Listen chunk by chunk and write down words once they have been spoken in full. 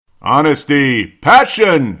Honesty,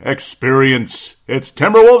 passion, experience. It's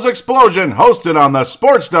Timberwolves Explosion, hosted on the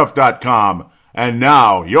sportstuff.com. And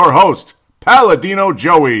now, your host, Paladino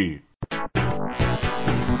Joey.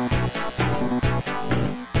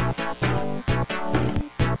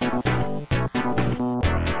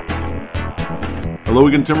 Hello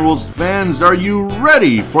again, Timberwolves fans. Are you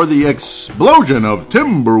ready for the explosion of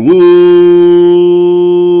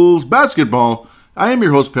Timberwolves basketball? I am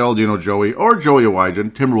your host, Paladino Joey, or Joey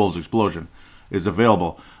Awajan. Timberwolves Explosion is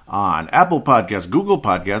available on Apple Podcasts, Google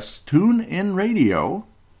Podcasts, TuneIn Radio,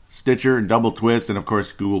 Stitcher, and Double Twist, and of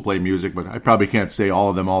course Google Play Music, but I probably can't say all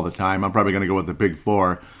of them all the time. I'm probably going to go with the big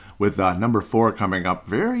four, with number 4 coming up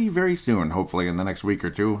very, very soon, hopefully in the next week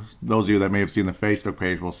or two. Those of you that may have seen the Facebook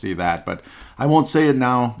page will see that, but I won't say it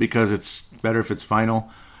now because it's better if it's final.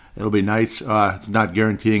 It'll be nice. It's not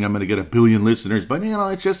guaranteeing I'm going to get 1 billion listeners, but,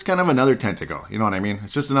 it's just kind of another tentacle. You know what I mean?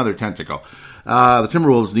 It's just another tentacle. The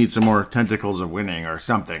Timberwolves need some more tentacles of winning or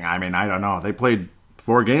something. I mean, I don't know. They played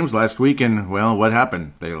 4 games last week, and, well, what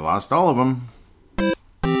happened? They lost all of them.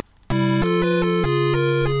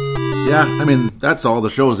 Yeah, I mean, that's all. The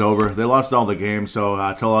show's over. They lost all the games, so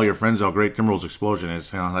tell all your friends how great Timberwolves Explosion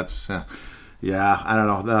is. That's... yeah, I don't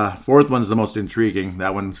know. The 4th one's the most intriguing.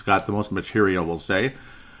 That one's got the most material, we'll say.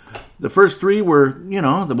 The first 3 were,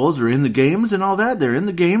 the Bulls are in the games and all that. They're in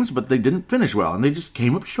the games, but they didn't finish well, and they just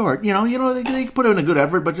came up short. They put in a good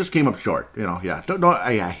effort, but just came up short. Yeah.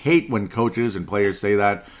 I hate when coaches and players say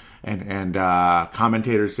that, and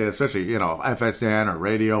commentators say, especially, FSN or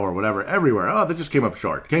radio or whatever, everywhere. Oh, they just came up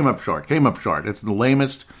short. It's the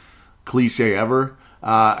lamest cliche ever.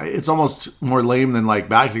 It's almost more lame than like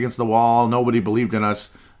backs against the wall. Nobody believed in us.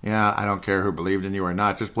 Yeah, I don't care who believed in you or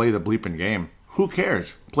not. Just play the bleeping game. Who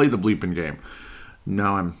cares? Play the bleeping game.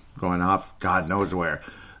 Now I'm going off God knows where.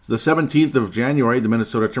 The 17th of January, the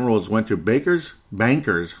Minnesota Timberwolves went to Bankers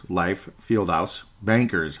Life Fieldhouse,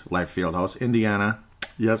 Indiana.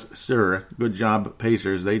 Yes, sir. Good job,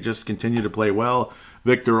 Pacers. They just continue to play well.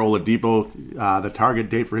 Victor Oladipo, the target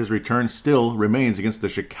date for his return still remains against the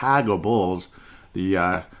Chicago Bulls,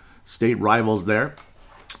 the state rivals there.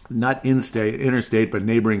 Not interstate, but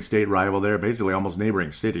neighboring state rival there. Basically, almost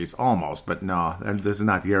neighboring cities. Almost, but no. And this is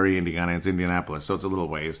not Gary, Indiana. It's Indianapolis, so it's a little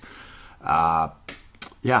ways. Yeah,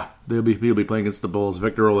 he'll be playing against the Bulls.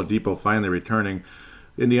 Victor Oladipo finally returning.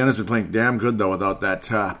 Indiana's been playing damn good, though, without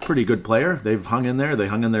that pretty good player. They've hung in there. They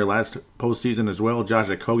hung in there last postseason as well. Josh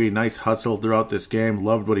Okogie, nice hustle throughout this game.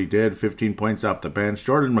 Loved what he did. 15 points off the bench.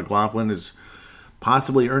 Jordan McLaughlin is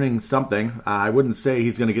possibly earning something. I wouldn't say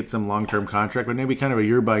he's going to get some long-term contract, but maybe kind of a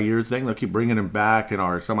year-by-year thing. They'll keep bringing him back,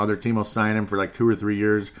 or some other team will sign him for like 2 or 3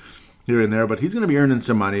 years here and there. But he's going to be earning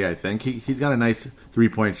some money, I think. He's got a nice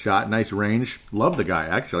three-point shot, nice range. Love the guy,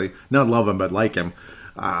 actually. Not love him, but like him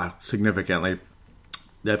significantly.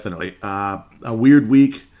 Definitely. A weird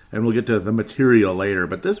week, and we'll get to the material later.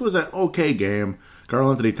 But this was an okay game.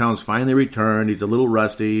 Karl-Anthony Towns finally returned. He's a little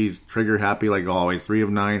rusty. He's trigger-happy like always, 3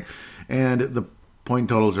 of 9. And the point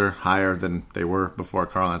totals are higher than they were before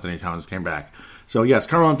Karl-Anthony Towns came back. So, yes,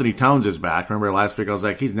 Karl-Anthony Towns is back. Remember last week I was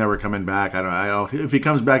like, he's never coming back. If he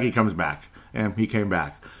comes back, he comes back. And he came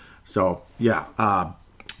back. So, yeah,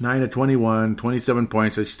 9 of 21, 27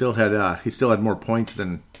 points. He still had more points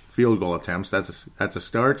than field goal attempts. That's a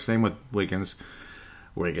start. Same with Wiggins.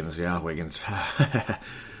 Wiggins.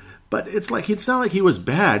 But it's not like he was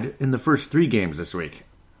bad in the first 3 games this week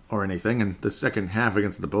or anything. And the second half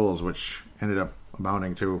against the Bulls, which ended up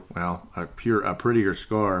amounting to, a prettier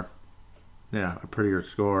score. Yeah, a prettier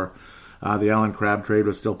score. The Allen Crabbe trade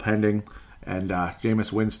was still pending. And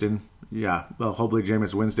Jameis Winston, hopefully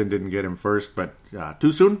Jameis Winston didn't get him first, but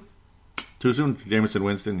too soon? Too soon? Jameson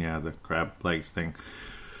Winston, the crab legs thing.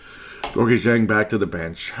 Gorgui Dieng back to the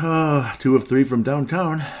bench. 2 of 3 from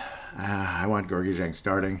downtown. I want Gorgui Dieng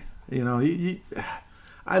starting.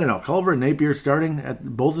 I don't know. Culver and Napier starting at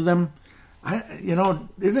both of them.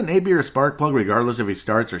 Isn't Napier a spark plug regardless if he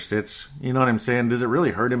starts or sits? You know what I'm saying? Does it really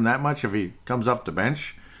hurt him that much if he comes off the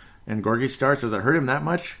bench and Gorgui starts? Does it hurt him that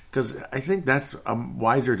much? Because I think that's a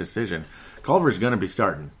wiser decision. Culver's going to be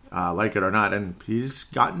starting, like it or not, and he's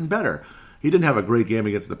gotten better. He didn't have a great game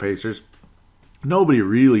against the Pacers. Nobody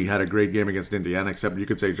really had a great game against Indiana, except you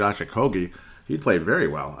could say Josh Okogie. He played very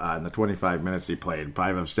well in the 25 minutes he played.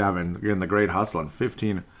 5 of 7 in the great hustle and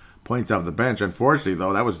 15 points off the bench. Unfortunately,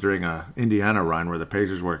 though, that was during a Indiana run where the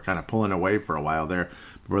Pacers were kind of pulling away for a while there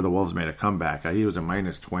before the Wolves made a comeback. He was a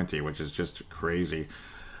minus 20, which is just crazy.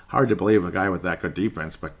 Hard to believe a guy with that good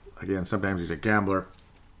defense, but again, sometimes he's a gambler.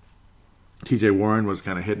 TJ Warren was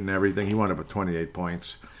kind of hitting everything. He wound up with 28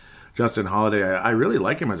 points. Justin Holiday, I really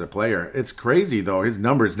like him as a player. It's crazy, though. His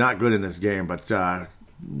number's not good in this game, but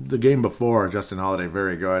the game before, Justin Holiday,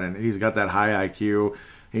 very good, and he's got that high IQ.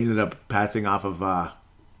 He ended up passing off of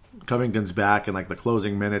Covington's back in like the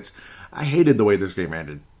closing minutes. I hated the way this game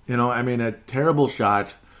ended. A terrible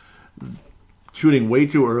shot, shooting way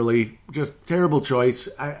too early, just terrible choice.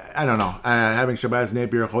 I don't know. Having Shabazz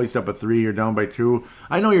Napier hoist up a 3, you're down by 2.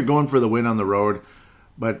 I know you're going for the win on the road,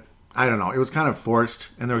 but I don't know. It was kind of forced,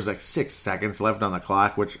 and there was like 6 seconds left on the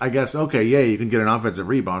clock, which I guess, okay, yeah, you can get an offensive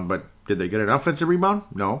rebound, but did they get an offensive rebound?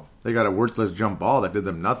 No. They got a worthless jump ball that did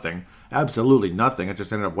them nothing. Absolutely nothing. It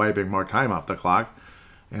just ended up wiping more time off the clock,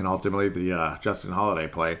 and ultimately the Justin Holiday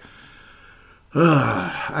play.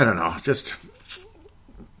 I don't know. Just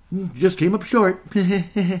came up short.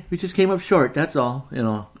 We just came up short. That's all.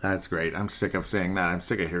 That's great. I'm sick of saying that. I'm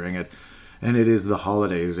sick of hearing it. And it is the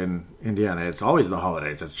holidays in Indiana. It's always the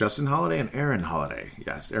holidays. It's Justin Holiday and Aaron Holiday.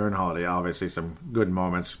 Yes, Aaron Holiday. Obviously, some good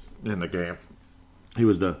moments in the game. He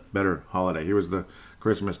was the better Holiday. He was the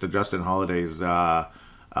Christmas to Justin Holiday's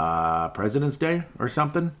President's Day or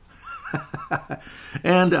something.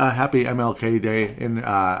 And happy MLK Day, and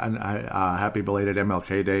happy belated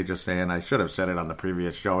MLK Day. Just saying, I should have said it on the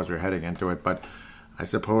previous show as we're heading into it, but I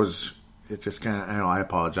suppose it just kind of, I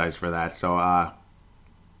apologize for that. So,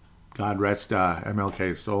 God rest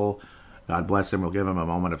MLK's soul. God bless him. We'll give him a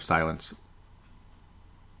moment of silence.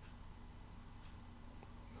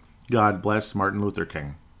 God bless Martin Luther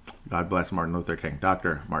King. God bless Martin Luther King.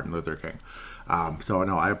 Dr. Martin Luther King.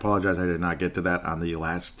 I apologize I did not get to that on the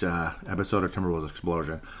last episode of Timberwolves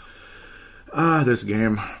Explosion. This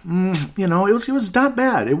game, it was not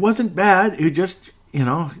bad. It wasn't bad. It just,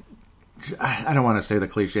 I don't want to say the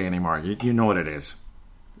cliche anymore. You know what it is.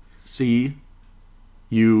 C-U-S.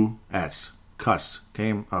 Cuss.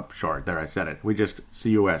 Came up short. There, I said it. We just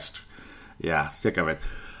C-U-S. Yeah, sick of it.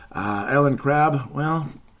 Alan Crabb,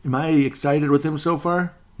 well, am I excited with him so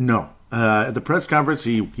far? No. At the press conference,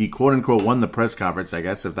 he quote-unquote won the press conference, I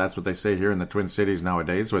guess, if that's what they say here in the Twin Cities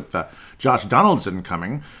nowadays, with Josh Donaldson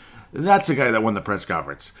coming. That's the guy that won the press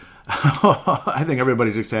conference. I think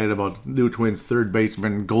everybody's excited about new Twins third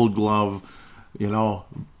baseman, Gold Glove,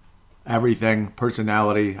 everything,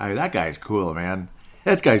 personality. That guy's cool, man.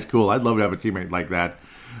 That guy's cool. I'd love to have a teammate like that,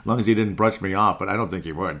 as long as he didn't brush me off, but I don't think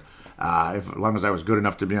he would. As long as I was good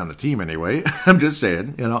enough to be on the team anyway. I'm just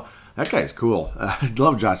saying, that guy's cool. I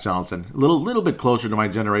love Josh Donaldson. A little bit closer to my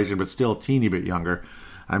generation, but still a teeny bit younger.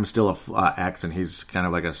 I'm still a X, and he's kind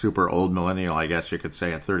of like a super old millennial, I guess you could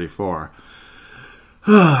say, at 34.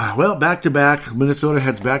 Well, back-to-back, Minnesota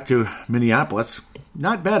heads back to Minneapolis.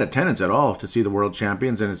 Not bad attendance at all to see the world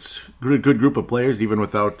champions, and it's a good group of players, even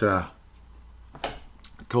without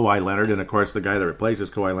Kawhi Leonard, and of course the guy that replaces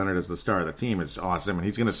Kawhi Leonard as the star of the team is awesome, and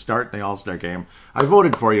he's going to start in the All-Star game. I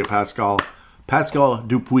voted for you, Pascal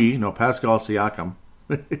Dupuis, Pascal Siakam.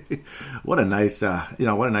 What a nice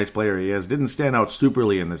player he is. Didn't stand out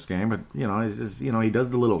superly in this game, but he does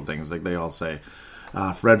the little things like they all say.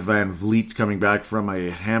 Fred VanVleet coming back from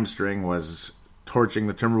a hamstring was torching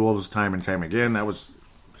the Timberwolves time and time again. That was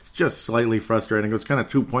just slightly frustrating. It was kind of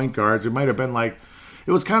 2 point guards. It might have been like.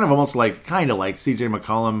 It was kind of like C.J.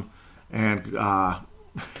 McCollum and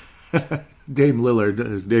Damian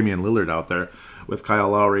Lillard out there with Kyle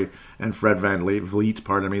Lowry and Fred VanVleet,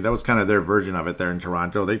 pardon me. That was kind of their version of it there in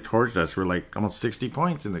Toronto. They torched us for like almost 60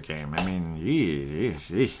 points in the game. I mean,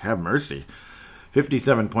 have mercy.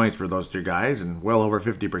 57 points for those two guys and well over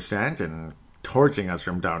 50% and torching us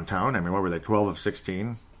from downtown. I mean, what were they, 12 of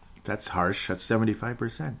 16? That's harsh. That's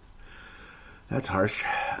 75%. That's harsh.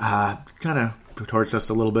 Kind of torched us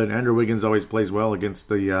a little bit. Andrew Wiggins always plays well against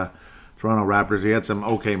the Toronto Raptors. He had some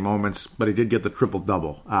okay moments, but he did get the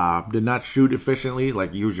triple-double. Did not shoot efficiently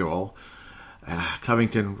like usual.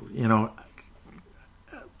 Covington,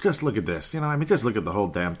 just look at this. Just look at the whole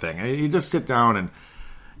damn thing. You just sit down and,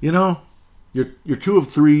 you're 2 of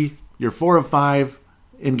 3, you're 4 of 5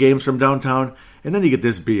 in games from downtown, and then you get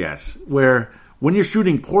this BS where when you're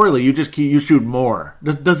shooting poorly, you shoot more.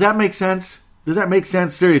 Does that make sense? Does that make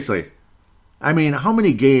sense? Seriously. I mean, how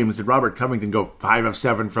many games did Robert Covington go 5 of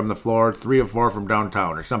 7 from the floor, 3 of 4 from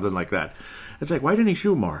downtown, or something like that? It's like, why didn't he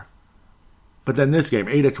shoot more? But then this game,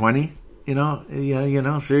 8 of 20,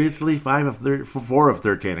 seriously, 4 of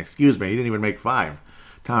 13. Excuse me, he didn't even make 5.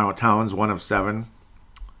 Towns 1 of 7.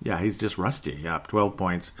 Yeah, he's just rusty. Yeah, 12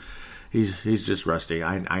 points. He's just rusty.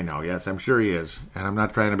 I know. Yes, I'm sure he is, and I'm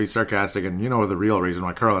not trying to be sarcastic. And you know the real reason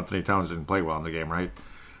why Karl Anthony Towns didn't play well in the game, right?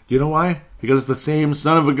 Do you know why? Because it's the same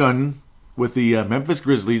son of a gun with the Memphis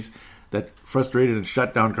Grizzlies that frustrated and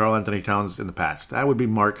shut down Karl Anthony Towns in the past. That would be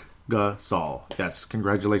Marc Gasol. Yes,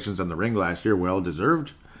 congratulations on the ring last year. Well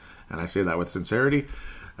deserved. And I say that with sincerity.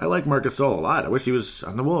 I like Marc Gasol a lot. I wish he was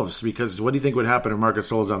on the Wolves, because what do you think would happen if Marc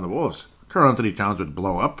Gasol was on the Wolves? Karl-Anthony Towns would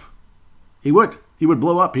blow up. He would. He would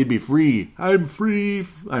blow up. He'd be free. I'm free.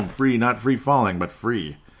 I'm free, not free falling, but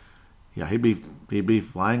free. Yeah, he'd be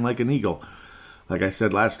flying like an eagle. Like I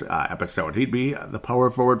said last episode, he'd be the power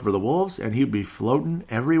forward for the Wolves, and he'd be floating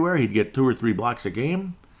everywhere. He'd get 2 or 3 blocks a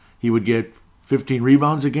game. He would get 15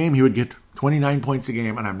 rebounds a game. He would get 29 points a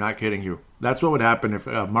game, and I'm not kidding you. That's what would happen if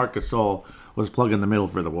Marc Gasol was plugged in the middle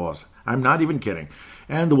for the Wolves. I'm not even kidding.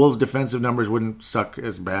 And the Wolves' defensive numbers wouldn't suck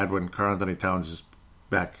as bad when Karl-Anthony Towns is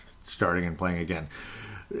back starting and playing again.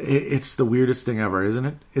 It's the weirdest thing ever, isn't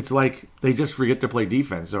it? It's like they just forget to play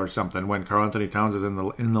defense or something when Karl-Anthony Towns is in the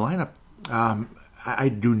lineup. I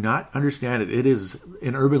do not understand it. It is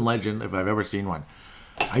an urban legend if I've ever seen one.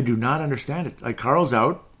 I do not understand it. Like, Karl's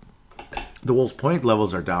out. The Wolves' point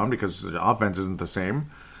levels are down because the offense isn't the same.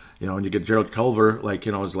 And you get Jared Culver,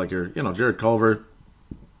 it's like Jared Culver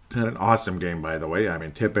had an awesome game, by the way. I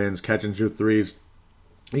mean, tip-ins, catch-and-shoot threes.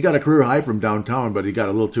 He got a career high from downtown, but he got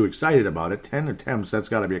a little too excited about it. 10 attempts, that's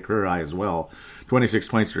got to be a career high as well. 26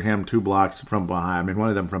 points for him, 2 blocks from behind. I mean, one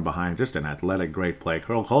of them from behind. Just an athletic, great play.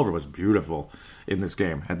 Jared Culver was beautiful in this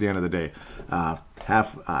game at the end of the day.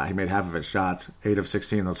 He made half of his shots, 8 of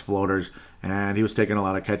 16, those floaters, and he was taking a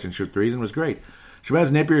lot of catch-and-shoot threes and was great.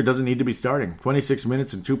 Shabazz Napier doesn't need to be starting. 26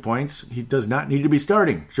 minutes and 2 points. He does not need to be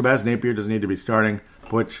starting. Shabazz Napier doesn't need to be starting.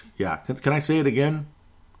 Can I say it again?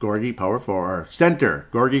 Gorgie, power forward. Center.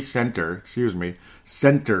 Gorgie, center. Excuse me.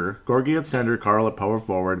 Center. Gorgie at center. Karl at power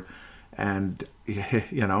forward. And,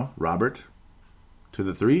 Robert to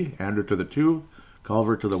the 3. Andrew to the 2.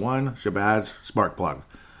 Culver to the 1. Shabazz, spark plug.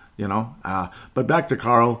 But back to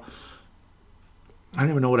Karl. I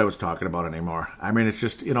don't even know what I was talking about anymore. I mean, it's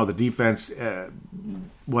just, the defense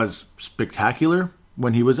was spectacular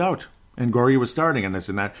when he was out. And Gorgie was starting and this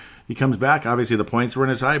and that. He comes back. Obviously, the points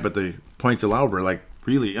weren't as high, but the points allowed were,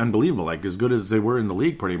 really unbelievable. As good as they were in the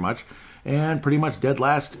league, pretty much. And pretty much dead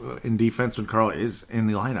last in defense when Karl is in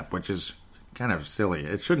the lineup, which is kind of silly.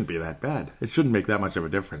 It shouldn't be that bad. It shouldn't make that much of a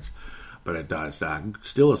difference. But it does.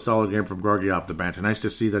 Still a solid game from Gorgie off the bench. Nice to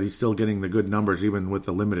see that he's still getting the good numbers, even with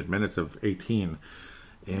the limited minutes of 18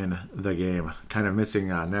 in the game. Kind of missing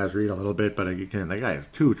Naz Reid a little bit, but again, the guy is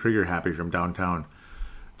too trigger happy from downtown.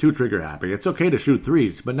 Too trigger happy. It's okay to shoot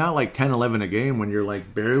threes, but not 10, 11 a game when you're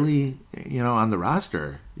barely, on the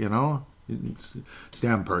roster.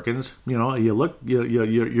 Sam Perkins.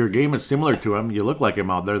 Your game is similar to him. You look like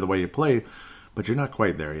him out there the way you play, but you're not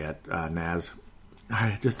quite there yet, Naz.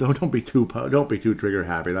 Just don't be too trigger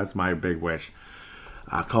happy. That's my big wish.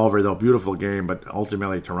 Culver, though, beautiful game, but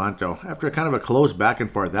ultimately Toronto, after kind of a close back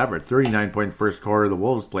and forth effort, 39-point first quarter, the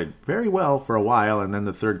Wolves played very well for a while, and then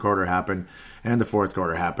the third quarter happened, and the fourth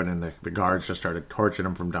quarter happened, and the guards just started torching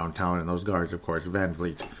them from downtown, and those guards, of course, Van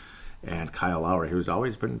Vliet and Kyle Lowry, who's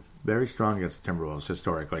always been very strong against the Timberwolves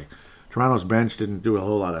historically. Toronto's bench didn't do a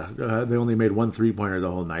whole lot of, they only made 1 3-pointer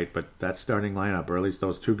the whole night, but that starting lineup, or at least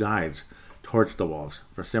those 2 guys, torched the Wolves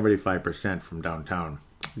for 75% from downtown.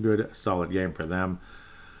 Good, solid game for them.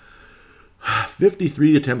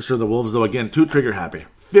 53 attempts for the Wolves, though. Again, too trigger happy.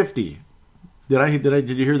 50. Did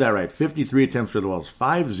you hear that right? 53 attempts for the Wolves.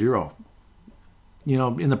 5-0.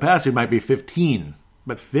 In the past it might be 15,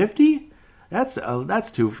 but 50?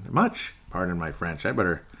 That's too much. Pardon my French. I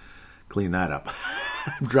better clean that up.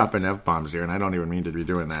 I'm dropping F-bombs here, and I don't even mean to be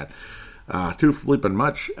doing that. Too flippin'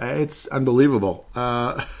 much. It's unbelievable.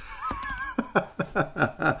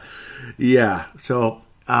 Yeah. So.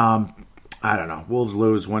 I don't know. Wolves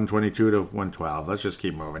lose 122-112. Let's just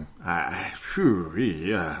keep moving.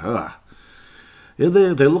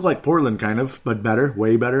 They look like Portland, kind of, but better,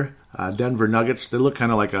 way better. Denver Nuggets, they look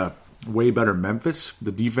kind of like a way better Memphis.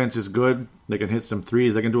 The defense is good. They can hit some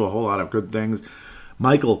threes. They can do a whole lot of good things.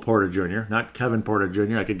 Michael Porter Jr., not Kevin Porter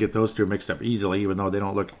Jr. I could get those two mixed up easily, even though they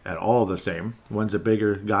don't look at all the same. One's a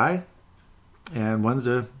bigger guy, and one's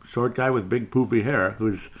a short guy with big poofy hair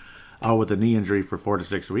who's out with a knee injury for 4 to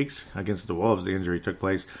 6 weeks. Against the Wolves, the injury took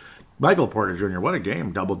place. Michael Porter Jr., what a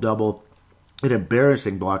game. Double-double. An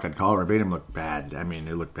embarrassing block on Culver. Made him look bad. I mean,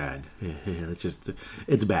 it looked bad.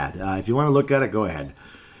 It's bad. If you want to look at it, go ahead.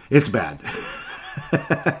 It's bad.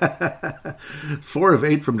 4 of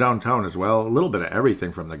 8 from downtown as well. A little bit of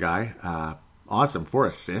everything from the guy. Awesome. 4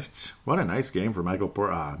 assists. What a nice game for Michael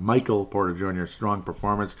Porter Jr. Strong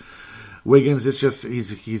performance. Wiggins, it's just,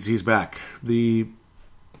 he's back.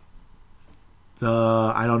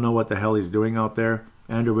 I don't know what the hell he's doing out there.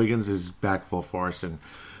 Andrew Wiggins is back full force, and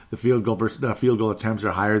the field goal attempts are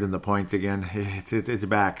higher than the points again. It's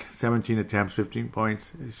back. 17 attempts, 15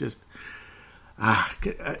 points. It's just,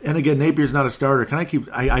 And again, Napier's not a starter.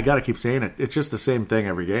 I got to keep saying it. It's just the same thing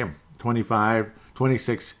every game. 25,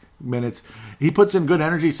 26 minutes. He puts in good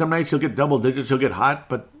energy. Some nights he'll get double digits, he'll get hot,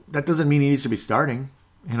 but that doesn't mean he needs to be starting.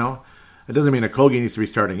 You know, it doesn't mean Okogie needs to be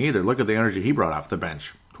starting either. Look at the energy he brought off the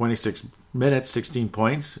bench. 26 minutes, 16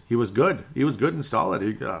 points. He was good. He was good and solid.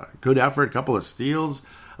 Good effort, a couple of steals,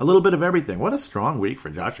 a little bit of everything. What a strong week for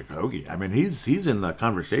Josh Okogie. I mean, he's in the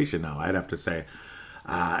conversation now, I'd have to say.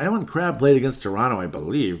 Alan Crabb played against Toronto, I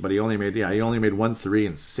believe, but he only made 1 3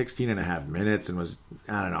 in 16 and a half minutes and was,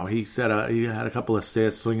 I don't know, he had a couple of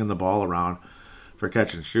assists, swinging the ball around for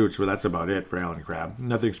catch and shoots, but that's about it for Alan Crabb.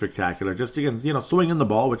 Nothing spectacular. Just, again, swinging the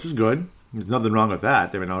ball, which is good. There's nothing wrong with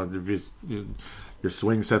that. I mean, if your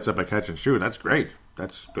swing sets up a catch and shoot, that's great.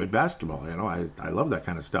 That's good basketball. I love that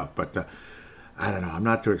kind of stuff, but I don't know. I'm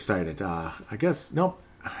not too excited. I guess, nope.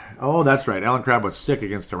 Oh, that's right. Alan Crabb was sick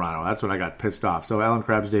against Toronto. That's when I got pissed off. So Alan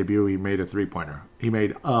Crabb's debut, he made a three-pointer.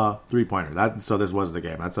 So this was the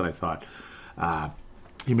game. That's what I thought.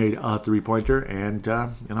 He made a three-pointer, and,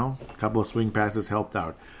 a couple of swing passes helped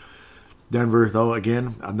out. Denver, though,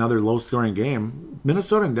 again, another low-scoring game.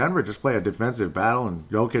 Minnesota and Denver just play a defensive battle, and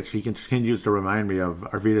Jokic, he continues to remind me of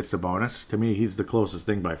Arvydas Sabonis. To me, he's the closest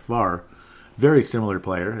thing by far. Very similar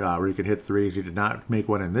player, where he can hit threes. He did not make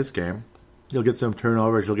one in this game. He'll get some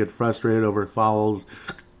turnovers. He'll get frustrated over fouls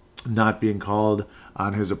not being called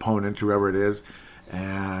on his opponent, whoever it is.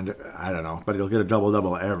 And I don't know, but he'll get a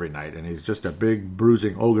double-double every night. And he's just a big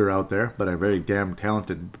bruising ogre out there, but a very damn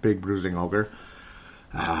talented big bruising ogre.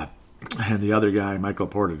 And the other guy, Michael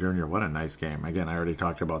Porter Jr., what a nice game. Again, I already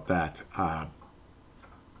talked about that.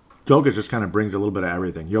 Jokic just kind of brings a little bit of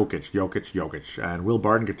everything. Jokic. And Will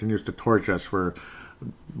Barton continues to torch us for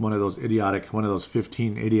one of those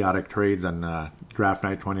 15 idiotic trades on draft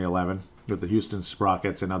night 2011 with the Houston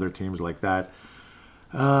Sprockets and other teams like that.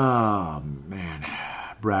 Oh, man.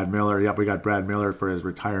 Brad Miller. Yep, we got Brad Miller for his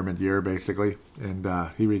retirement year, basically. And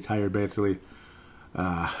he retired basically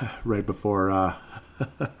right before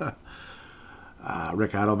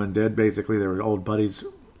Rick Adelman did, basically. They were old buddies.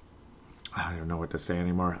 I don't even know what to say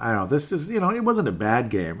anymore. I don't know. This is, it wasn't a bad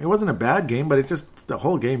game. It wasn't a bad game, but it just, the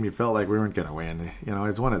whole game you felt like we weren't going to win.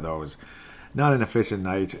 It's one of those. Not an efficient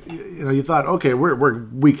night. You thought, okay,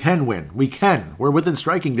 we can win. We can. We're within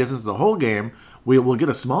striking distance the whole game. We'll get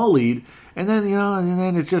a small lead, and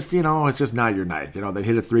then it's just it's just not your night. They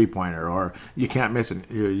hit a 3-pointer, or you can't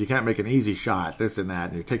you can't make an easy shot, this and that,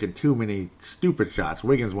 and you're taking too many stupid shots.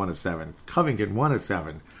 Wiggins 1 of 7, Covington 1 of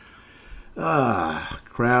 7.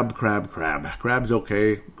 Crab. Crab's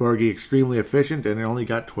okay. Gorgie extremely efficient, and it only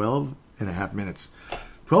got 12 and a half minutes.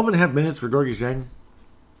 12 and a half minutes for Gorgie Dieng.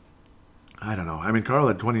 I don't know. I mean, Carl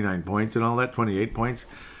had 29 points and all that, 28 points.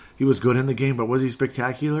 He was good in the game, but was he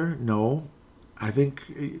spectacular? No. I think,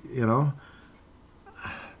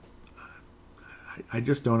 I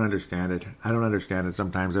just don't understand it. I don't understand it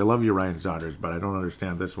sometimes. I love you, Ryan Saunders, but I don't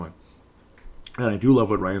understand this one. And I do love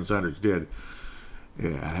what Ryan Saunders did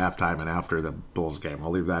at halftime and after the Bulls game. I'll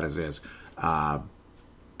leave that as is.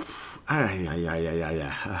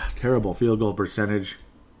 Terrible field goal percentage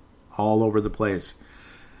all over the place.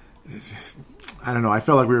 I don't know. I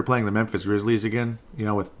felt like we were playing the Memphis Grizzlies again,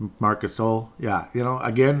 with Marc Gasol. Yeah,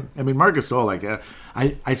 again. I mean, Marc Gasol, like,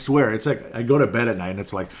 I swear, it's like I go to bed at night and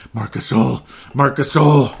it's like, Marc Gasol.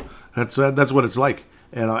 That's what it's like.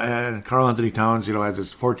 And Karl Anthony Towns, has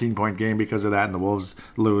this 14-point game because of that, and the Wolves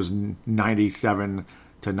lose 97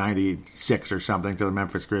 to 96 or something to the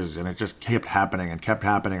Memphis Grizzlies, and it just kept happening,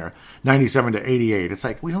 or 97 to 88. It's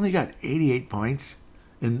like, we only got 88 points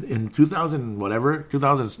in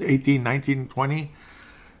 2018, 19, 20.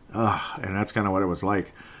 And that's kind of what it was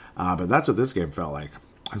like. But that's what this game felt like,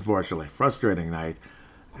 unfortunately. Frustrating night.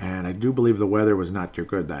 And I do believe the weather was not too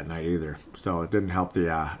good that night either. So it didn't help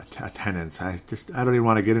the attendance. I don't even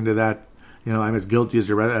want to get into that. I'm as guilty as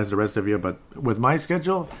the rest of you. But with my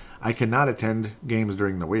schedule, I cannot attend games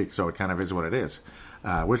during the week. So it kind of is what it is.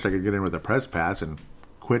 I wish I could get in with a press pass and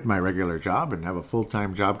quit my regular job and have a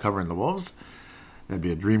full-time job covering the Wolves. That'd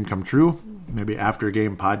be a dream come true. Maybe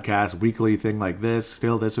after-game podcast, weekly thing like this.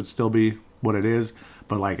 This would still be what it is.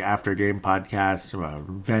 But like after-game podcast,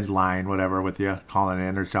 vent line, whatever, with you calling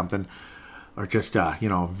in or something. Or just,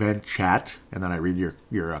 vent chat. And then I read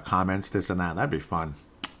your comments, this and that. That'd be fun.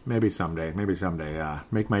 Maybe someday.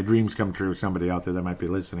 Make my dreams come true. Somebody out there that might be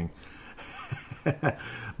listening.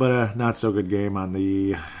 But not so good game on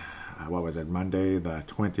the, Monday the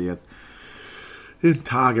 20th. In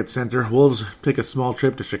Target Center, Wolves take a small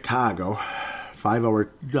trip to Chicago.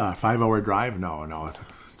 5-hour drive? No.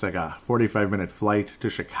 It's like a 45-minute flight to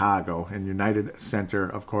Chicago. And United Center,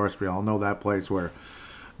 of course, we all know that place where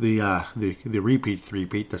the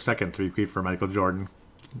repeat, the second three-peat for Michael Jordan.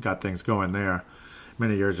 Got things going there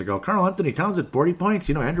many years ago. Karl Anthony Towns at 40 points.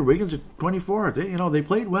 Andrew Wiggins at 24. They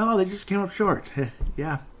played well. They just came up short.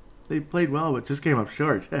 Yeah, they played well, but just came up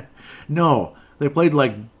short. No, they played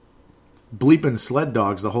like bleeping sled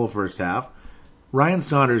dogs the whole first half. Ryan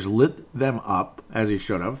Saunders lit them up, as he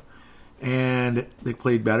should have. And they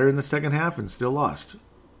played better in the second half and still lost.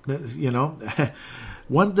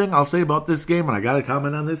 One thing I'll say about this game, and I got to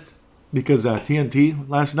comment on this, because TNT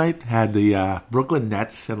last night had the Brooklyn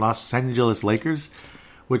Nets and Los Angeles Lakers,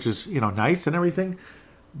 which is, nice and everything.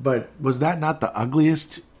 But was that not the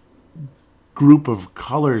ugliest group of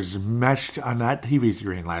colors meshed on that TV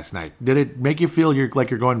screen last night? Did it make you feel like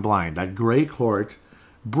you're going blind? That gray court,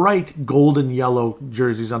 bright golden yellow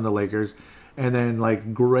jerseys on the Lakers, and then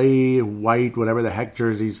like gray, white, whatever the heck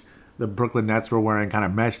jerseys the Brooklyn Nets were wearing kind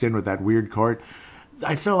of meshed in with that weird court.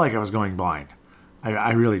 I felt like I was going blind.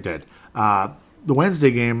 I really did. The Wednesday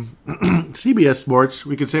game, CBS Sports,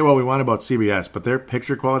 we could say what we want about CBS, but their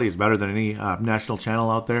picture quality is better than any national channel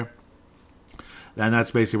out there. And that's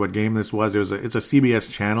basically what game this was. It's a CBS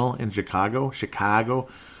channel in Chicago.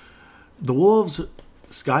 The Wolves'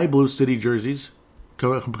 sky blue city jerseys,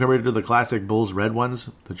 compared to the classic Bulls red ones,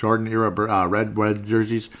 the Jordan era red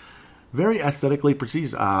jerseys, very aesthetically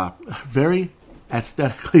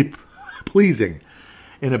pleasing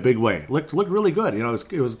in a big way. Looked really good.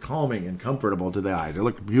 It was calming and comfortable to the eyes. It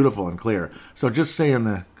looked beautiful and clear. So just saying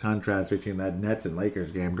the contrast between that Nets and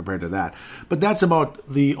Lakers game compared to that. But that's about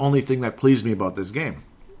the only thing that pleased me about this game.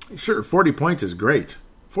 Sure, 40 points is great.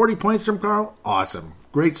 40 points from Karl? Awesome.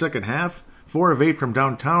 Great second half. 4 of 8 from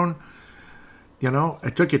downtown.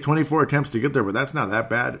 It took you 24 attempts to get there, but that's not that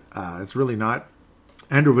bad. It's really not.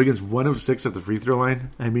 Andrew Wiggins, 1 of 6 at the free throw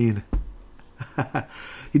line. I mean,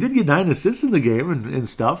 he did get 9 assists in the game and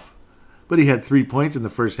stuff, but he had 3 points in the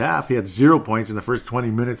first half. He had 0 points in the first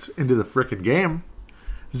 20 minutes into the frickin' game.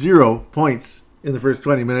 0 points in the first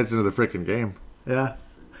 20 minutes into the frickin' game. Yeah.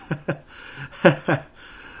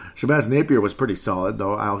 Shabazz Napier was pretty solid,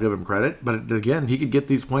 though. I'll give him credit. But again, he could get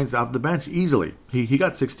these points off the bench easily. He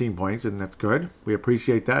got 16 points, and that's good. We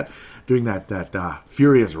appreciate that. Doing that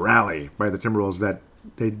furious rally by the Timberwolves that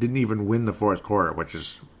they didn't even win the fourth quarter, which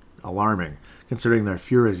is alarming, considering their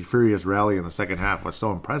furious rally in the second half was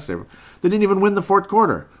so impressive. They didn't even win the fourth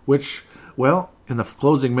quarter, which, well, in the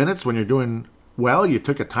closing minutes, when you're doing well, you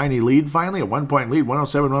took a tiny lead finally, a 1-point lead,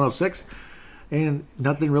 107-106, and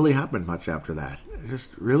nothing really happened much after that. Just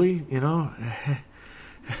really,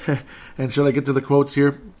 And should I get to the quotes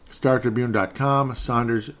here? StarTribune.com,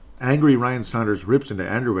 angry Ryan Saunders rips into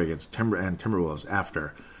Andrew Wiggins and Timberwolves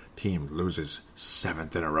after team loses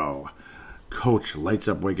 7th in a row. Coach lights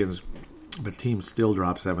up Wiggins, but team still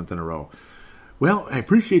drops 7th in a row. Well, I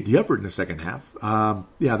appreciate the effort in the second half.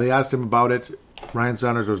 They asked him about it. Ryan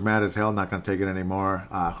Saunders was mad as hell, not going to take it anymore.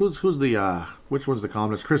 Which one's the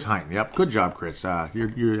columnist? Chris Hine. Yep, good job, Chris. I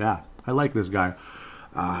like this guy.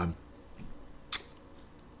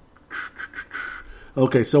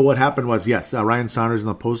 Okay, so what happened was, yes, Ryan Saunders in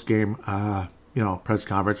the post-game, press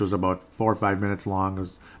conference was about 4 or 5 minutes long. It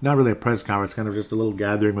was not really a press conference, kind of just a little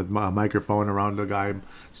gathering with a microphone around a guy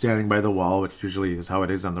standing by the wall, which usually is how it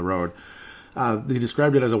is on the road. He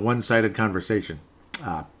described it as a one-sided conversation.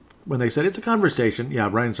 When they said it's a conversation,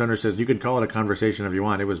 Ryan Saunders says you can call it a conversation if you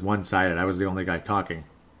want. It was one-sided. I was the only guy talking.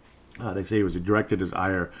 They say he directed his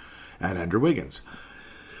ire at Andrew Wiggins.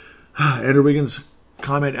 Andrew Wiggins'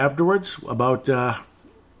 comment afterwards about,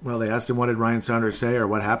 they asked him what did Ryan Saunders say or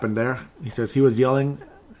what happened there. He says he was yelling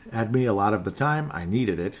at me a lot of the time. I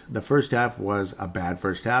needed it. The first half was a bad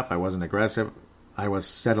first half. I wasn't aggressive. I was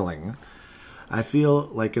settling. I feel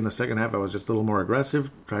like in the second half I was just a little more aggressive,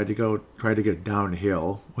 tried to get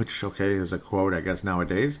downhill, which, okay, is a quote, I guess,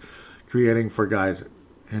 nowadays, creating for guys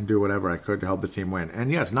and do whatever I could to help the team win. And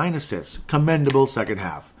yes, 9 assists, commendable second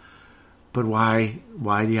half. But why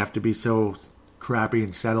do you have to be so crappy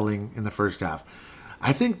and settling in the first half?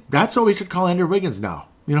 I think that's what we should call Andrew Wiggins now.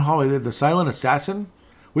 You know how the silent assassin?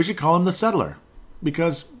 We should call him the settler.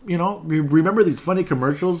 Because, remember these funny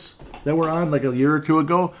commercials that were on like a year or two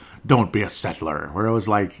ago? Don't be a settler. Where it was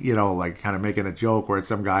like kind of making a joke where it's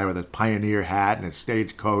some guy with a pioneer hat and a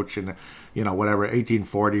stagecoach and, whatever,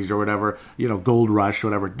 1840s or whatever, gold rush,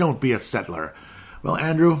 whatever. Don't be a settler. Well,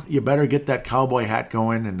 Andrew, you better get that cowboy hat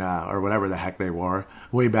going and or whatever the heck they wore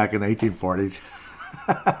way back in the 1840s.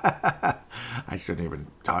 I shouldn't even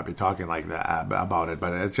be talking like that about it,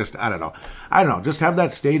 but it's just, I don't know. Just have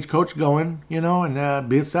that stagecoach going, and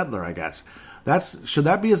be a settler, I guess. Should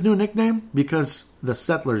that be his new nickname? Because the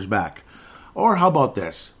settler's back. Or how about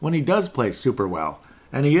this? When he does play super well,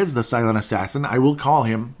 and he is the silent assassin, I will call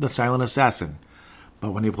him the silent assassin.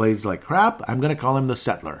 But when he plays like crap, I'm going to call him the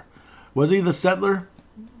settler. Was he the settler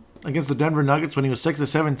against the Denver Nuggets when he was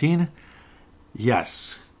 6-17?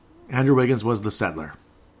 Yes. Andrew Wiggins was the settler.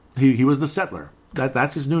 He was the settler.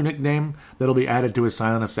 That's his new nickname that'll be added to his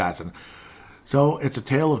silent assassin. So it's a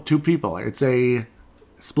tale of two people. It's a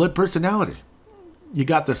split personality. You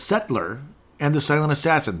got the settler and the silent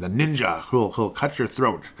assassin, the ninja who'll cut your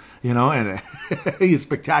throat, and he's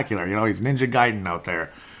spectacular. He's Ninja Gaiden out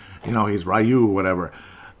there. He's Ryu or whatever.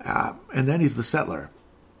 And then he's the settler,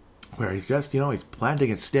 where he's just, he's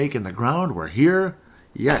planting a stake in the ground. We're here.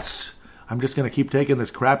 Yes. I'm just going to keep taking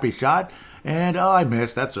this crappy shot. And, I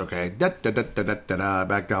missed. That's okay. Back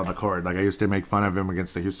down the court. Like I used to make fun of him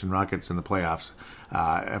against the Houston Rockets in the playoffs.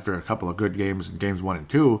 After a couple of good games in games 1 and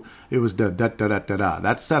 2, it was da-da-da-da-da-da.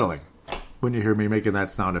 That's settling when you hear me making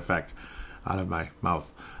that sound effect out of my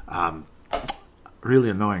mouth. Really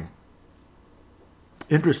annoying.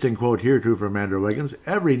 Interesting quote here, too, from Andrew Wiggins.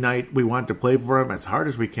 Every night we want to play for him as hard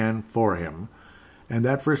as we can for him. And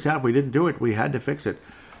that first half, we didn't do it. We had to fix it.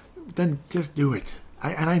 Then just do it.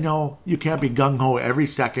 I know you can't be gung-ho every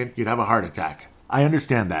second. You'd have a heart attack. I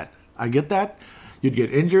understand that. I get that. You'd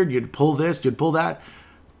get injured. You'd pull this. You'd pull that.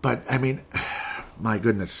 But, I mean, my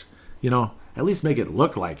goodness. At least make it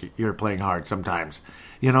look like you're playing hard sometimes.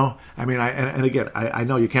 I mean, I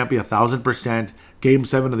know you can't be 1,000%. Game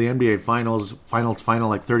 7 of the NBA Finals, final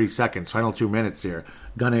like 30 seconds, final 2 minutes here,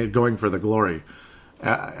 going for the glory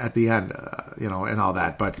at the end, and all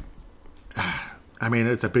that. But, I mean,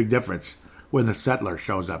 it's a big difference when the settler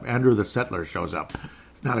shows up. Andrew the settler shows up.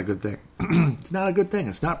 It's not a good thing. It's not a good thing.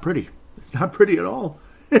 It's not pretty. It's not pretty at all.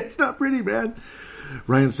 It's not pretty, man.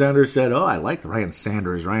 Ryan Sanders said, I liked Ryan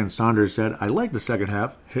Sanders. Ryan Saunders said, I liked the second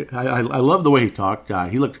half. I love the way he talked.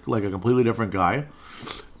 He looked like a completely different guy.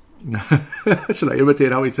 Should I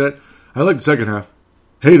imitate how he said it? I liked the second half.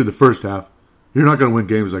 Hated the first half. You're not going to win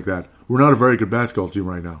games like that. We're not a very good basketball team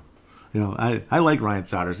right now. I like Ryan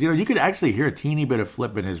Saunders. You could actually hear a teeny bit of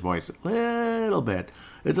flip in his voice. A little bit.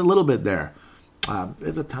 It's a little bit there.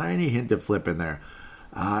 There's a tiny hint of flip in there.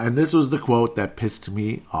 And this was the quote that pissed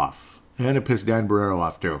me off. And it pissed Dan Barrero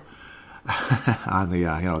off, too. On the,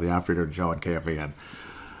 the afternoon show on KFAN.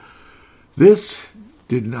 This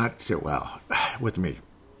did not sit well with me.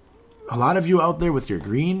 A lot of you out there with your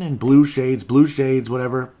green and blue shades,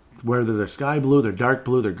 whatever, whether they're sky blue, they're dark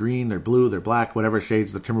blue, they're green, they're blue, they're black, whatever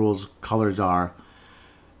shades the Timberwolves colors are,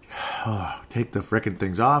 take the frickin'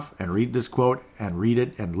 things off and read this quote and read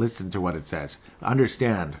it and listen to what it says.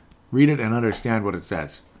 Understand. Read it and understand what it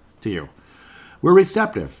says to you. We're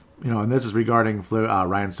receptive. And this is regarding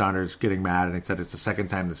Ryan Saunders getting mad, and he said it's the second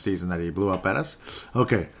time this season that he blew up at us.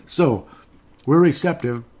 Okay, so we're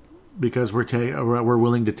receptive because we're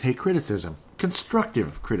willing to take criticism,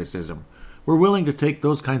 constructive criticism. We're willing to take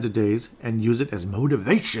those kinds of days and use it as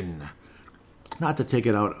motivation, not to take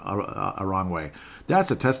it out a wrong way.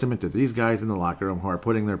 That's a testament to these guys in the locker room who are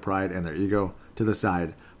putting their pride and their ego to the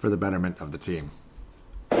side for the betterment of the team.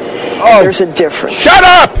 There's a difference. Shut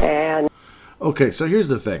up! Okay, so here's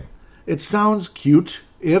the thing. It sounds cute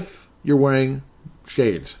if you're wearing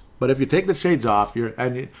shades. But if you take the shades off, you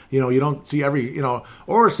don't see every,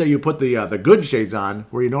 or say you put the good shades on,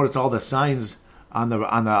 where you notice all the signs on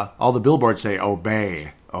all the billboards say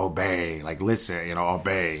obey, like listen,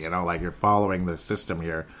 obey, like you're following the system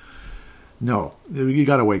here. No, you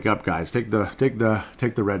got to wake up, guys. Take the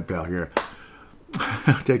red pill here.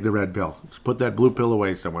 Take the red pill. Just put that blue pill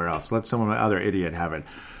away somewhere else. Let some other idiot have it.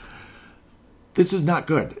 This is not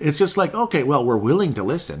good. It's just like, okay, well, we're willing to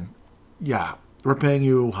listen. Yeah. We're paying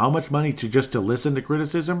you how much money to listen to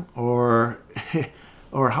criticism? Or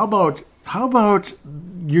how about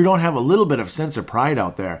you don't have a little bit of sense of pride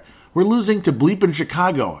out there? We're losing to bleeping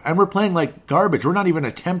Chicago, and we're playing like garbage. We're not even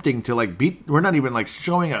attempting to we're not even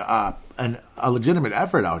showing a legitimate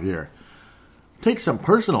effort out here. Take some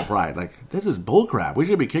personal pride. This is bullcrap. We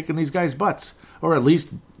should be kicking these guys' butts. Or at least,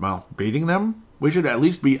 beating them. We should at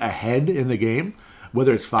least be ahead in the game,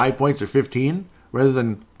 whether it's 5 points or 15. Rather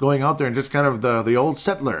than going out there and just kind of the old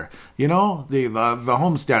settler, the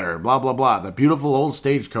homesteader, blah blah blah, the beautiful old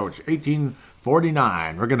stagecoach,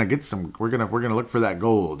 1849. We're gonna look for that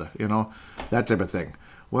gold, that type of thing.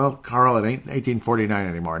 Well, Carl, it ain't 1849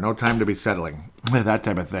 anymore. No time to be settling, that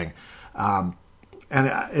type of thing. And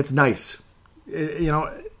it's nice,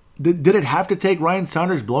 Did it have to take Ryan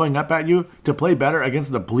Saunders blowing up at you to play better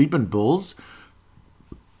against the bleeping Bulls?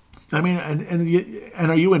 I mean, and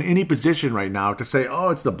are you in any position right now to say,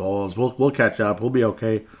 oh, it's the Bulls, we'll catch up, we'll be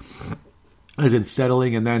okay, as in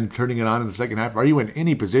settling and then turning it on in the second half? Are you in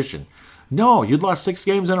any position? No, you'd lost 6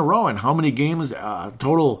 games in a row. And how many games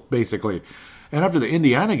total, basically? And after the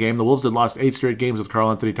Indiana game, the Wolves had lost 8 straight games with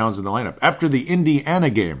Karl-Anthony Towns in the lineup. After the Indiana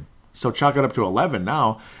game. So chalk it up to 11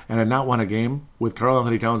 now, and had not won a game with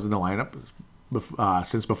Karl-Anthony Towns in the lineup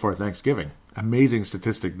since before Thanksgiving. Amazing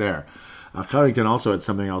statistic there. Covington also had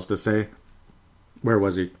something else to say. Where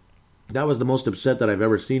was he? That was the most upset that I've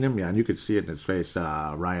ever seen him. Yeah, and you could see it in his face,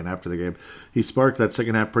 Ryan, after the game. He sparked that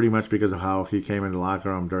second half pretty much because of how he came into the locker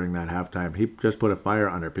room during that halftime. He just put a fire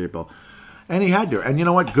under people. And he had to. And you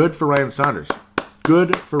know what? Good for Ryan Saunders.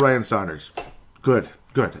 Good for Ryan Saunders. Good.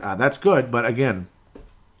 That's good, but again,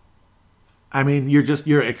 I mean,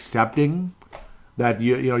 you're accepting that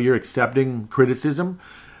you're accepting criticism.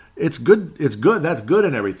 It's good. That's good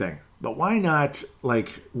and everything. But why not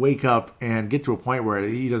wake up and get to a point where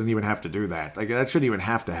he doesn't even have to do that? That shouldn't even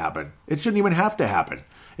have to happen. It shouldn't even have to happen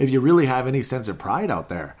if you really have any sense of pride out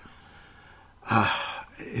there.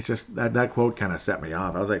 It's just that quote kind of set me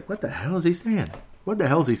off. I was like, what the hell is he saying? What the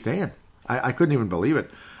hell is he saying? I couldn't even believe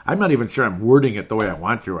it. I'm not even sure I'm wording it the way I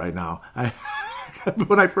want to right now.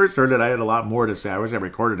 When I first heard it, I had a lot more to say. I wish I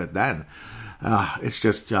recorded it then. It's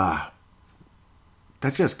just, that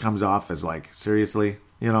just comes off as seriously,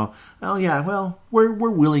 oh yeah, well, we're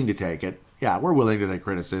willing to take it. Yeah, we're willing to take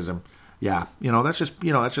criticism. Yeah, that's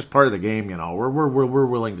just part of the game, we're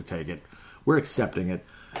willing to take it. We're accepting it.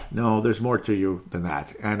 No, there's more to you than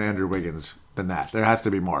that, and Andrew Wiggins than that. There has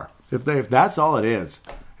to be more. If that's all it is,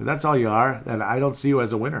 if that's all you are, then I don't see you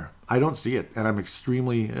as a winner. I don't see it, and I'm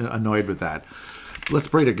extremely annoyed with that. Let's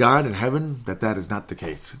pray to God in heaven that is not the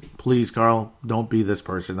case. Please, Carl, don't be this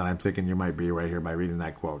person that I'm thinking you might be right here by reading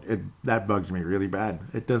that quote. That bugs me really bad.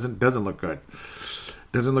 It doesn't look good.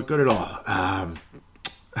 Doesn't look good at all.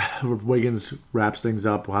 Wiggins wraps things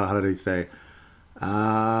up. How did he say?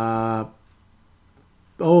 And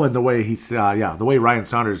the way the way Ryan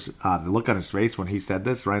Saunders, the look on his face when he said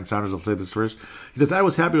this, Ryan Saunders will say this first. He says, I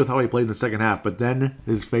was happy with how he played in the second half, but then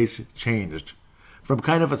his face changed. From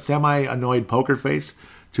kind of a semi-annoyed poker face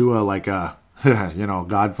to a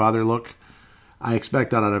Godfather look. I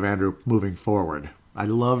expect that out of Andrew moving forward. I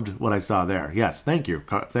loved what I saw there. Yes, thank you,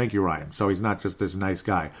 Ryan. So he's not just this nice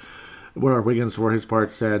guy. Where Wiggins, for his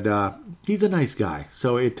part, said he's a nice guy.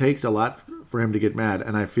 So it takes a lot for him to get mad,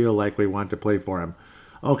 and I feel like we want to play for him.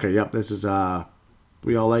 Okay, yep, this is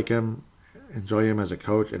we all like him, enjoy him as a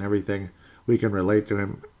coach and everything. We can relate to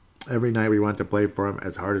him. Every night we want to play for him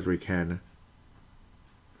as hard as we can.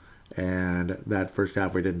 And that first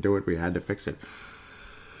half we didn't do it. We had to fix it.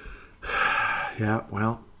 Yeah,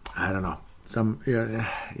 well, I don't know.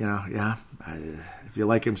 If you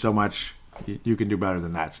like him so much, you can do better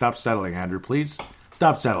than that. Stop settling, Andrew, please.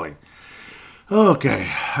 Stop settling. Okay,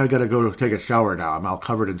 I gotta go take a shower now. I'm all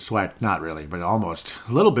covered in sweat. Not really, but almost.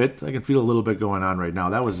 A little bit. I can feel a little bit going on right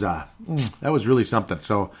now. That was really something.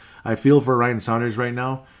 So I feel for Ryan Saunders right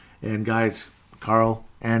now. And guys, Carl,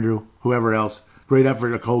 Andrew, whoever else, great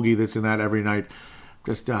effort, a Kogi, this and that every night.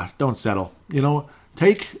 Just don't settle.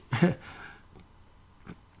 Take...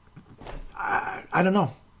 I don't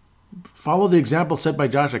know. Follow the example set by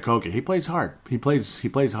Josh Okogie. He plays hard. He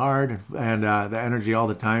plays hard and the energy all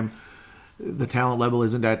the time. The talent level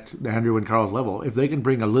isn't at Andrew and Carl's level. If they can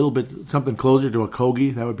bring a little bit, something closer to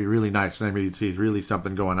Okogie, that would be really nice. I mean, you'd see really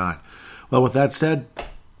something going on. Well, with that said,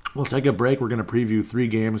 we'll take a break. We're going to preview 3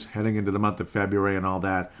 games heading into the month of February and all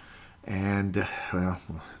that. And, well,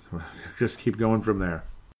 just keep going from there.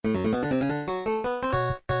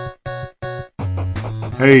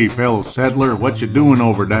 Hey, fellow settler, what you doing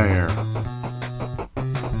over there?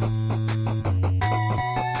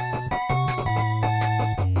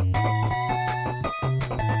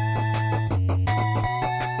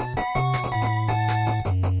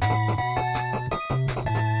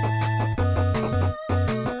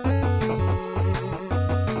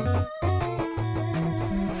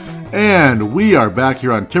 And we are back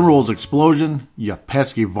here on Timberwolves Explosion, you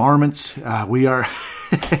pesky varmints. We are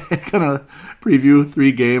going to preview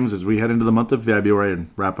 3 games as we head into the month of February and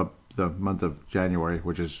wrap up the month of January,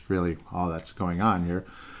 which is really all that's going on here.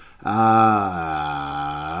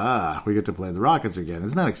 We get to play the Rockets again.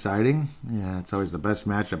 Isn't that exciting? Yeah, it's always the best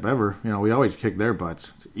matchup ever. We always kick their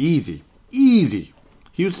butts. It's easy.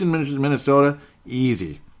 Houston, Minnesota,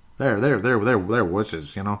 easy. They're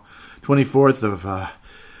wusses, 24th of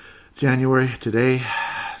January today,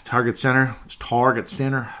 Target Center. It's Target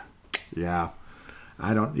Center. Yeah.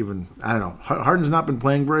 I don't know. Harden's not been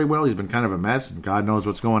playing very well. He's been kind of a mess, and God knows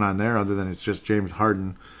what's going on there other than it's just James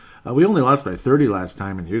Harden. We only lost by 30 last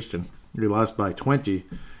time in Houston. We lost by 20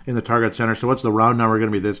 in the Target Center. So what's the round number going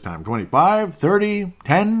to be this time? 25, 30,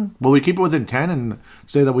 10? Will we keep it within 10 and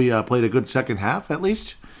say that we played a good second half at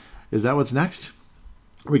least? Is that what's next?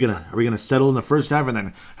 Are we gonna settle in the first half and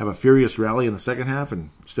then have a furious rally in the second half and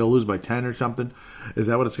still lose by 10 or something? Is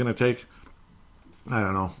that what it's gonna take? I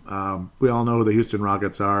don't know. We all know who the Houston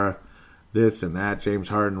Rockets are. This and that. James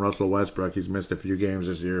Harden, Russell Westbrook. He's missed a few games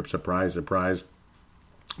this year. Surprise, surprise.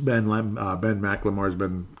 Ben McLemore has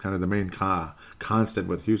been kind of the main constant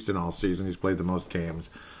with Houston all season. He's played the most games.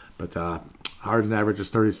 But Harden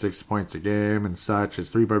averages 36 points a game and such.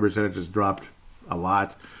 His three-point percentage has dropped a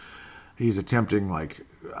lot. He's attempting,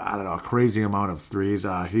 a crazy amount of threes.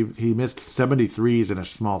 He missed 73s in a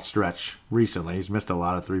small stretch recently. He's missed a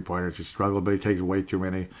lot of three-pointers. He struggled, but he takes way too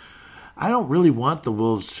many. I don't really want the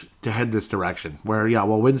Wolves to head this direction where,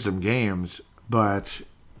 we'll win some games, but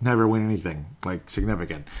never win anything,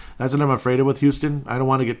 significant. That's what I'm afraid of with Houston. I don't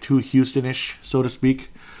want to get too Houston-ish, so to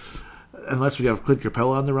speak. Unless we have Clint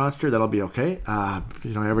Capella on the roster, that'll be okay.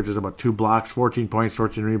 Averages about 2 blocks, 14 points,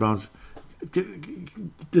 14 rebounds.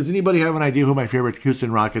 Does anybody have an idea who my favorite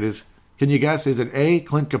Houston Rocket is? Can you guess? Is it A,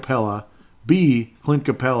 Clint Capella, B, Clint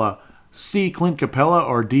Capella, C, Clint Capella,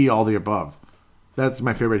 or D, all the above? That's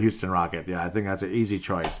my favorite Houston Rocket. Yeah, I think that's an easy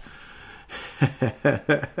choice.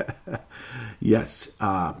 Yes.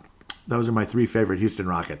 Those are my 3 favorite Houston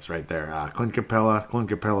Rockets right there. Clint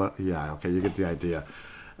Capella. Yeah, okay, you get the idea.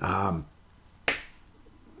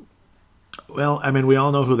 We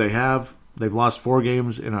all know who they have. They've lost 4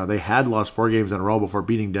 games. They had lost 4 games in a row before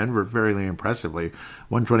beating Denver fairly impressively,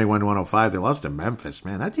 121-105. They lost to Memphis.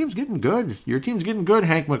 Man, that team's getting good. Your team's getting good,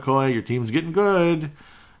 Hank McCoy. Your team's getting good,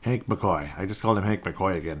 Hank McCoy. I just called him Hank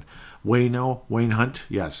McCoy again. Wayne Hunt,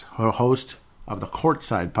 yes, host of the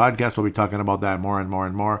Courtside podcast. We'll be talking about that more and more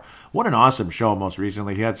and more. What an awesome show most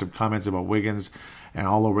recently. He had some comments about Wiggins and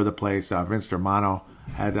all over the place. Vince Germano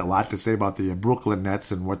had a lot to say about the Brooklyn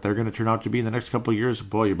Nets and what they're going to turn out to be in the next couple of years.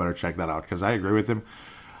 Boy, you better check that out because I agree with him.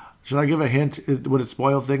 Should I give a hint? Would it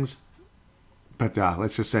spoil things? But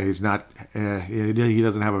let's just say he's not. He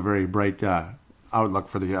doesn't have a very bright outlook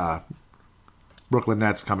for the Brooklyn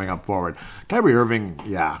Nets coming up forward. Kyrie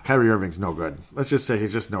Irving's no good. Let's just say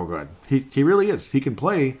he's just no good. He really is. He can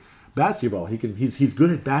play basketball. He's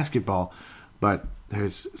good at basketball, but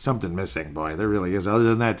there's something missing, boy. There really is. Other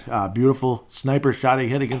than that beautiful sniper shot he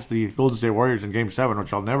hit against the Golden State Warriors in Game 7,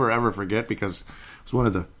 which I'll never, ever forget because it was one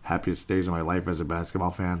of the happiest days of my life as a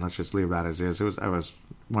basketball fan. Let's just leave that as is. It was a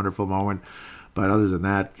wonderful moment. But other than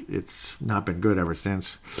that, it's not been good ever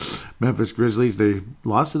since. Memphis Grizzlies, they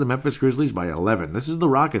lost to the Memphis Grizzlies by 11. This is the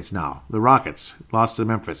Rockets now. The Rockets lost to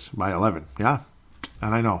Memphis by 11. Yeah,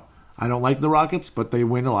 and I know. I don't like the Rockets, but they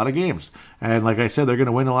win a lot of games. And like I said, they're going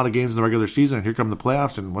to win a lot of games in the regular season. And here come the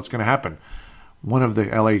playoffs, and what's going to happen? One of the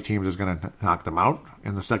LA teams is going to knock them out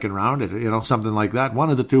in the second round. Something like that. One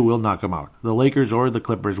of the two will knock them out. The Lakers or the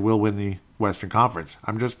Clippers will win the Western Conference.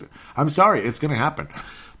 I'm sorry, it's going to happen.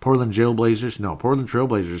 Portland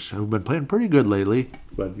Trailblazers, who've been playing pretty good lately,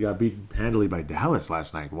 but got beat handily by Dallas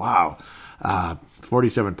last night. Wow.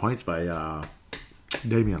 47 points by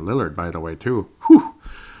Damian Lillard, by the way, too. Whew.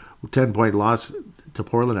 10-point loss to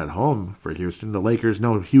Portland at home for Houston. The Lakers,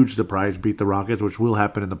 no huge surprise, beat the Rockets, which will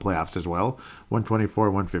happen in the playoffs as well,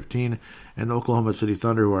 124-115. And the Oklahoma City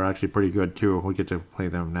Thunder, who are actually pretty good, too. We get to play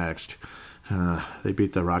them next. They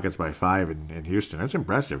beat the Rockets by 5 in Houston. That's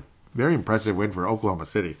impressive. Very impressive win for Oklahoma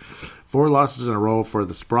City. 4 losses in a row for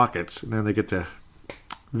the Sprockets, and then they get to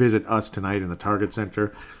visit us tonight in the Target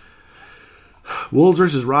Center. Wolves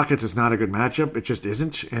versus Rockets is not a good matchup. It just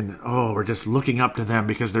isn't. And, we're just looking up to them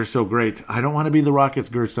because they're so great. I don't want to be the Rockets,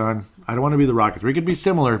 Gerson. I don't want to be the Rockets. We could be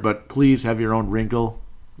similar, but please have your own wrinkle.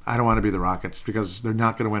 I don't want to be the Rockets because they're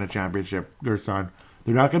not going to win a championship, Gerson.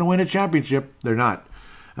 They're not going to win a championship. They're not.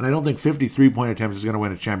 And I don't think 53-point attempts is going to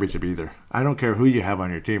win a championship either. I don't care who you have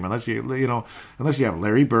on your team, unless you have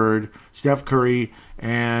Larry Bird, Steph Curry,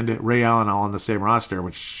 and Ray Allen all on the same roster.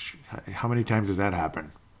 Which, how many times does that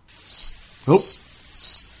happen? Oh,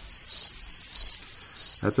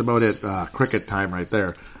 that's about it. Cricket time right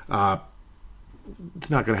there. It's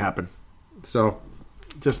not going to happen. So,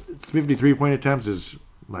 just 53-point attempts is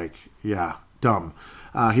dumb.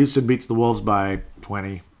 Houston beats the Wolves by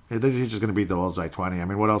 20. They're just going to beat the Wolves by 20. I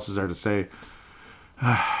mean, what else is there to say?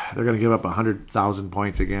 They're going to give up 100,000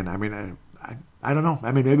 points again. I mean, I don't know.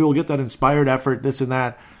 I mean, maybe we'll get that inspired effort, this and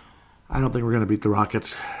that. I don't think we're going to beat the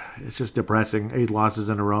Rockets. It's just depressing. 8 losses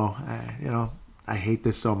in a row. I hate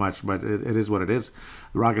this so much, but it is what it is.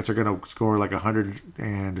 The Rockets are going to score like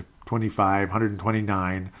 125,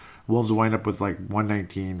 129. Wolves will wind up with like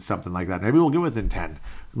 119, something like that. Maybe we'll get within 10.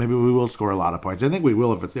 Maybe we will score a lot of points. I think we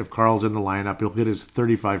will if Carl's in the lineup. He'll get his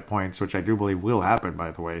 35 points, which I do believe will happen,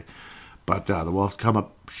 by the way. But the Wolves come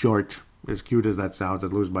up short. as cute as that sounds,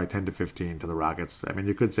 and lose by 10-15 to the Rockets. I mean,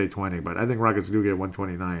 you could say 20, but I think Rockets do get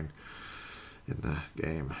 129 in the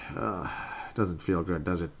game. Doesn't feel good,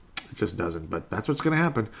 does it? It just doesn't, but that's what's going to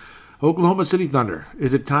happen. Oklahoma City Thunder.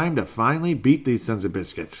 Is it time to finally beat these Sons of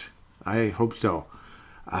Biscuits? I hope so.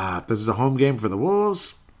 This is a home game for the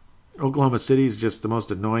Wolves. Oklahoma City is just the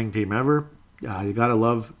most annoying team ever. You got to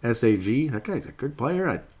love SAG. That guy's a good player.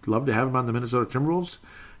 I'd love to have him on the Minnesota Timberwolves.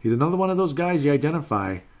 He's another one of those guys you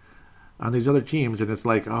identify on these other teams, and it's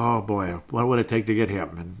like, oh boy, what would it take to get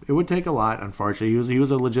him? And it would take a lot, unfortunately. He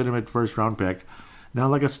was a legitimate first-round pick.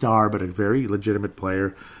 Not like a star, but a very legitimate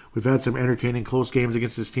player. We've had some entertaining close games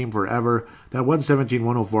against this team forever. That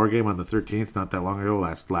 117-104 game on the 13th, not that long ago,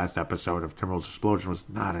 last episode of Timberwolves Explosion, was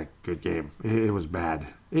not a good game. It was bad.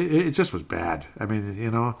 It just was bad. I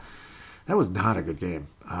mean, that was not a good game.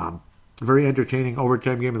 Very entertaining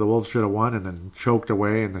overtime game. The Wolves should have won and then choked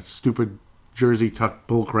away, and the stupid jersey tuck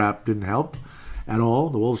bullcrap didn't help at all.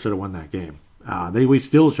 The Wolves should have won that game. We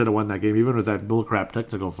still should have won that game, even with that bullcrap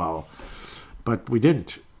technical foul. But we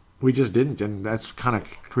didn't. We just didn't, and that's kind of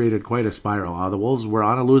created quite a spiral. The Wolves were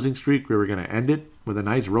on a losing streak. We were going to end it with a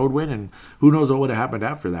nice road win, and who knows what would have happened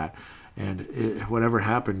after that. And whatever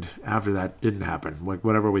happened after that didn't happen.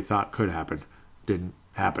 Whatever we thought could happen didn't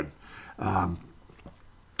happen.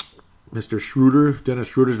 Mr. Schroeder, Dennis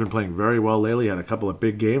Schroeder's been playing very well lately. He had a couple of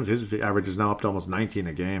big games. His average is now up to almost 19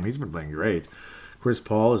 a game. He's been playing great. Chris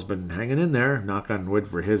Paul has been hanging in there, knock on wood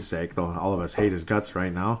for his sake, though all of us hate his guts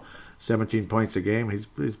right now. 17 points a game. He's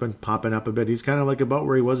been popping up a bit. He's kind of like about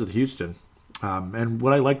where he was with Houston. And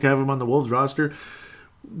would I like to have him on the Wolves roster?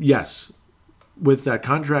 Yes. With that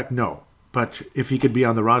contract, no. But if he could be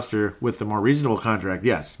on the roster with the more reasonable contract,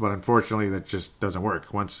 yes. But unfortunately, that just doesn't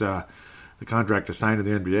work. Once the contract is signed to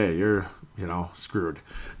the NBA, you're, screwed.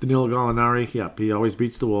 Danilo Gallinari, yep, he always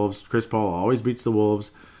beats the Wolves. Chris Paul always beats the Wolves.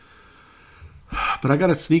 But I got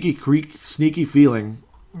a sneaky feeling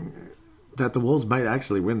that the Wolves might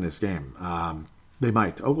actually win this game. They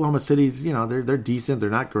might. Oklahoma City's, they're decent. They're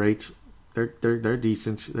not great. They're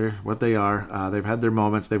decent. They're what they are. They've had their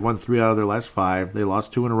moments. They've won 3 out of their last 5. They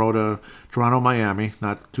lost 2 in a row to Toronto, Miami.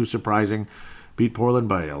 Not too surprising. Beat Portland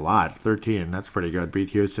by a lot, 13. That's pretty good.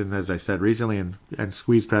 Beat Houston, as I said recently, and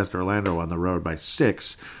squeezed past Orlando on the road by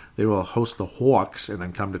 6. They will host the Hawks and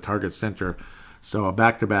then come to Target Center. So a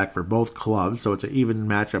back-to-back for both clubs. So it's an even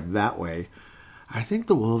matchup that way. I think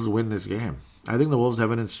the Wolves win this game. I think the Wolves have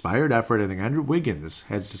an inspired effort. I think Andrew Wiggins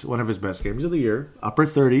has one of his best games of the year. Upper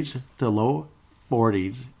 30s to low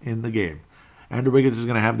 40s in the game. Andrew Wiggins is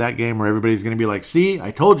going to have that game where everybody's going to be like, see, I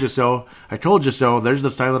told you so. I told you so. There's the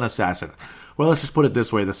silent assassin. Well, let's just put it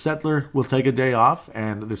this way. The settler will take a day off,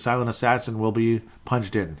 and the silent assassin will be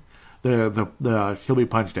punched in. He'll be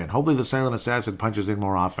punched in. Hopefully the silent assassin punches in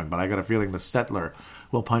more often, but I got a feeling the settler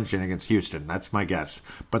will punch in against Houston. That's my guess.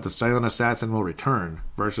 But the silent assassin will return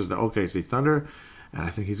versus the OKC Thunder, and I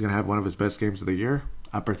think he's going to have one of his best games of the year.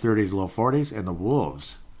 Upper 30s, low 40s, and the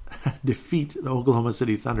Wolves defeat the Oklahoma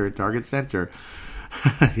City Thunder at Target Center.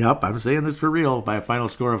 Yup, I'm saying this for real, by a final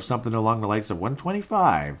score of something along the likes of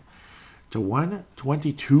 125 to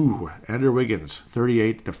 122. Andrew Wiggins,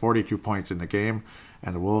 38 to 42 points in the game,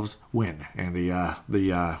 and the Wolves win. And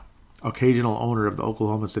the occasional owner of the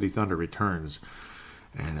Oklahoma City Thunder returns.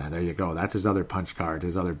 And there you go. That's his other punch card,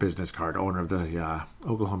 his other business card, owner of the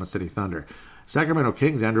Oklahoma City Thunder. Sacramento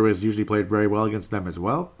Kings, Andrew has usually played very well against them as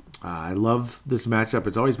well. I love this matchup.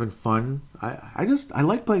 It's always been fun. I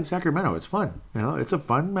like playing Sacramento. It's fun. It's a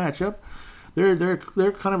fun matchup. They're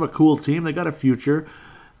kind of a cool team. They got a future.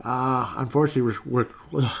 Unfortunately,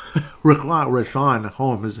 Richaun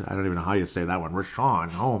Holmes, I don't even know how you say that one.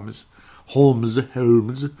 Richaun Holmes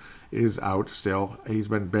is out still. He's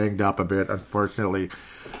been banged up a bit, unfortunately.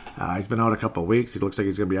 He's been out a couple of weeks. It looks like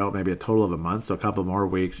he's going to be out maybe a total of a month, so a couple more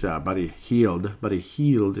weeks. Buddy Hield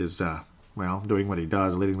is, doing what he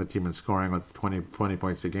does, leading the team in scoring with 20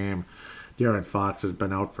 points a game. De'Aaron Fox has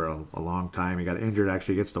been out for a long time. He got injured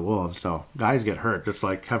actually against the Wolves, so guys get hurt, just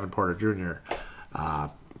like Kevin Porter Jr.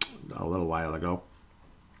 A little while ago.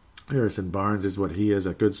 Harrison Barnes is what he is,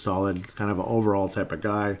 a good, solid, kind of an overall type of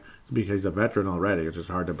guy. Because he's a veteran already, which is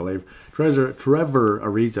hard to believe. Trevor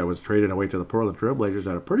Ariza was traded away to the Portland Trailblazers.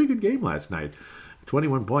 Had a pretty good game last night.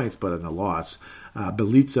 21 points, but in a loss.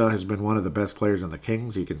 Bjelica has been one of the best players on the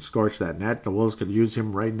Kings. He can scorch that net. The Wolves could use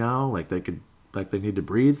him right now, like they need to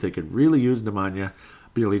breathe. They could really use Nemanja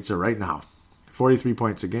Bjelica right now. 43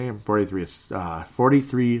 points a game,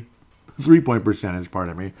 43 3-point percentage,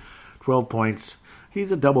 12 points.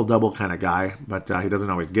 He's a double-double kind of guy, but he doesn't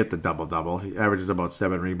always get the double-double. He averages about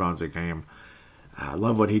 7 rebounds a game. I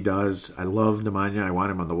love what he does. I love Nemanja. I want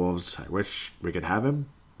him on the Wolves. I wish we could have him,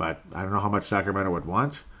 but I don't know how much Sacramento would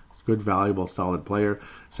want. Good, valuable, solid player.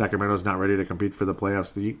 Sacramento's not ready to compete for the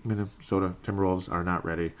playoffs. The Minnesota Timberwolves are not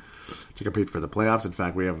ready to compete for the playoffs. In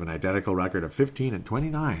fact, we have an identical record of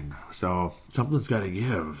 15-29. So something's got to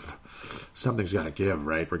give. Something's got to give,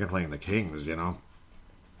 right? We're going to play the Kings,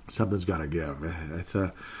 Something's got to give.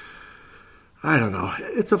 I don't know.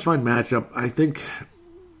 It's a fun matchup. I think,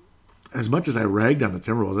 as much as I ragged on the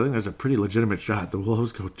Timberwolves, I think there's a pretty legitimate shot the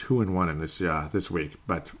Wolves go 2-1 in this week.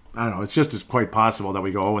 But I don't know. It's just as quite possible that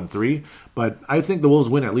we go 0-3. But I think the Wolves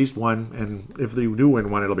win at least one, and if they do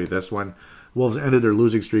win one, it'll be this one. Wolves ended their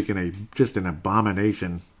losing streak in just an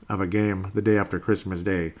abomination of a game the day after Christmas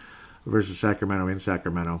Day versus Sacramento in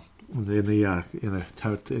Sacramento in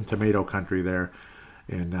tomato country there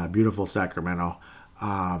in beautiful Sacramento.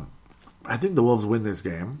 I think the Wolves win this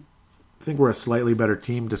game. I think we're a slightly better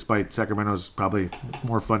team, despite Sacramento's probably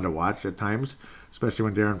more fun to watch at times, especially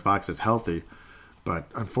when De'Aaron Fox is healthy. But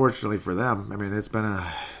unfortunately for them, I mean, it's been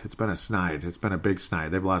a snide. It's been a big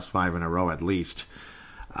snide. They've lost 5 in a row at least.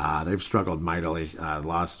 They've struggled mightily.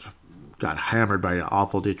 Got hammered by an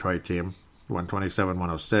awful Detroit team,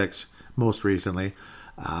 127-106. Most recently,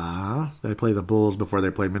 they play the Bulls before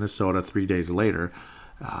they play Minnesota 3 days later.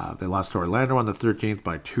 They lost to Orlando on the 13th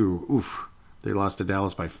by 2. Oof. They lost to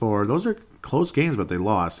Dallas by 4. Those are close games, but they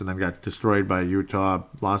lost, and then got destroyed by Utah.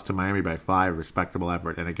 Lost to Miami by 5. Respectable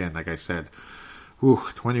effort. And again, like I said,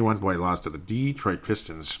 21-point loss to the Detroit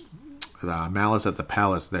Pistons. The malice at the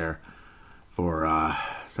palace there for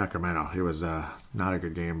Sacramento. It was not a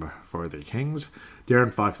good game for the Kings.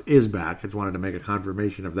 De'Aaron Fox is back. I just wanted to make a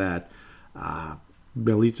confirmation of that.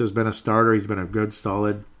 Bjelica's been a starter. He's been a good,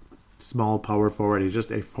 solid, small power forward. He's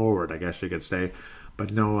just a forward, I guess you could say.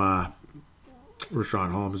 But no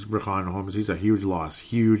Richaun Holmes, he's a huge loss.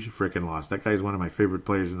 Huge freaking loss. That guy's one of my favorite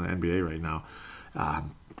players in the NBA right now.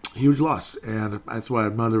 Huge loss. And that's why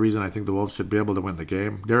another reason I think the Wolves should be able to win the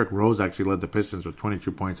game. Derrick Rose actually led the Pistons with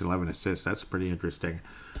 22 points and 11 assists. That's pretty interesting.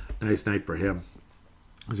 Nice night for him,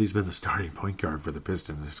 because he's been the starting point guard for the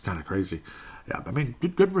Pistons. It's kind of crazy. Yeah, I mean,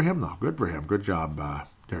 good for him, though. Good for him. Good job,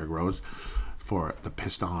 Derrick Rose, for the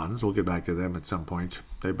Pistons. We'll get back to them at some point.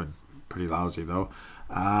 They've been pretty lousy, though.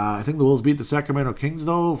 I think the Wolves beat the Sacramento Kings,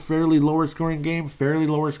 though. Fairly lower scoring game. Fairly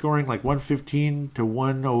lower scoring, like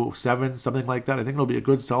 115-107, something like that. I think it'll be a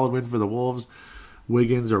good, solid win for the Wolves.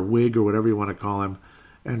 Wiggins, or Wig, or whatever you want to call him,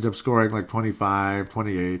 ends up scoring like 25,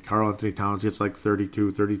 28. Karl-Anthony Towns gets like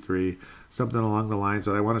 32, 33, something along the lines.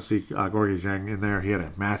 So I want to see Gorgui Dieng in there. He had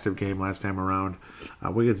a massive game last time around.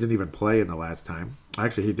 Wiggins didn't even play in the last time.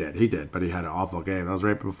 Actually, he did, but he had an awful game. That was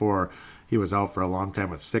right before he was out for a long time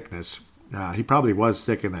with sickness. He probably was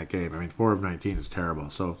sick in that game. I mean, 4 of 19 is terrible.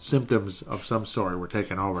 So symptoms of some sort were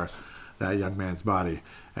taking over that young man's body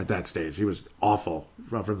at that stage. He was awful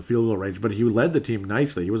from the field goal range, but he led the team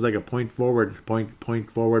nicely. He was like a point guard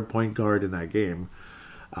in that game.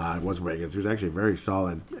 It was Wiggins. He was actually very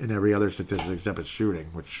solid in every other statistic except his shooting,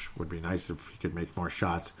 which would be nice if he could make more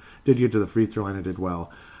shots. Did get to the free throw line and did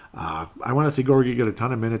well. I want to see Gorgui get a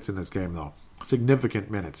ton of minutes in this game, though.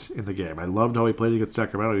 Significant minutes in the game. I loved how he played against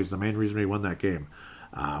Sacramento. He's the main reason he won that game,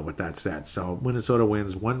 with that said. So Minnesota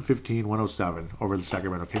wins 115-107 over the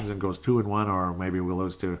Sacramento Kings and goes 2-1, or maybe we'll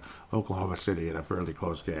lose to Oklahoma City in a fairly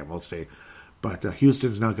close game. We'll see. But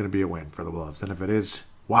Houston's not going to be a win for the Wolves. And if it is,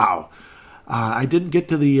 wow. I didn't get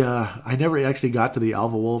to the... I never actually got to the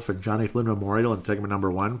Alpha Wolf and Johnny Flynn Memorial in segment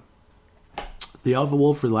number 1. The Alpha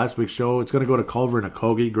Wolf for last week's show, it's going to go to Culver and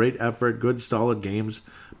Okogie. Great effort, good, solid games.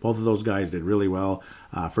 Both of those guys did really well.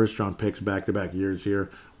 First-round picks back-to-back years here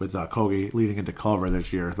with Okogie leading into Culver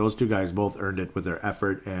this year. Those two guys both earned it with their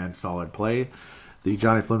effort and solid play. The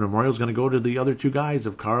Johnny Flynn Memorial is going to go to the other two guys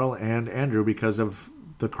of Carl and Andrew because of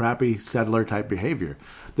the crappy settler-type behavior.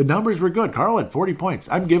 The numbers were good. Carl had 40 points.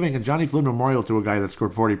 I'm giving a Johnny Flynn Memorial to a guy that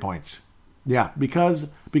scored 40 points. Yeah, because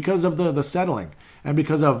of the settling. And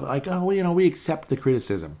because of, like, we accept the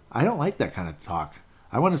criticism. I don't like that kind of talk.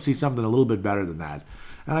 I want to see something a little bit better than that.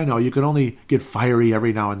 And I know you can only get fiery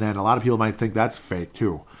every now and then. A lot of people might think that's fake,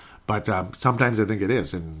 too. But sometimes I think it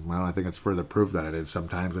is. And, well, I think it's further proof that it is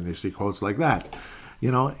sometimes when you see quotes like that.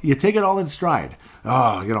 You take it all in stride.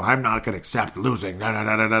 Oh, I'm not going to accept losing. Da, da,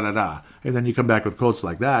 da, da, da, da. And then you come back with quotes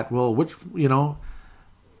like that. Well, to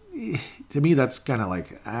me, that's kind of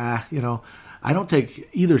like, I don't take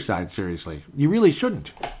either side seriously. You really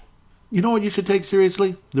shouldn't. You know what you should take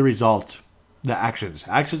seriously? The result. The actions.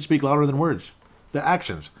 Actions speak louder than words. The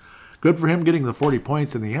actions. Good for him getting the 40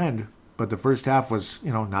 points in the end, but the first half was,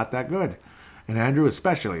 not that good. And Andrew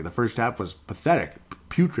especially. The first half was pathetic.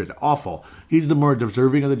 putrid, awful. He's the more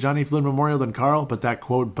deserving of the Johnny Flynn Memorial than Carl, but that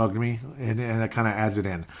quote bugged me, and that kind of adds it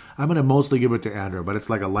in. I'm going to mostly give it to Andrew, but it's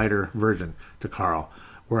like a lighter version to Carl,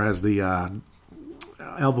 whereas the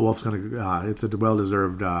Alpha Wolf's going to, it's a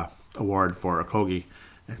well-deserved award for Okogie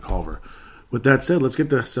and Culver. With that said, let's get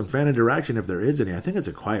to some fan interaction if there is any. I think it's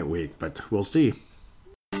a quiet week, but we'll see.